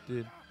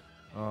Uninterrupted.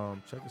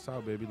 Check us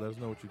out, baby. Let us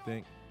know what you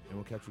think, and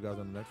we'll catch you guys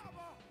on the next one.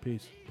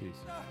 Peace. Peace.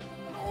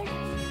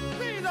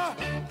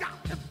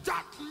 Got to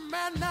drop,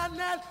 man,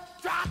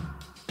 drop,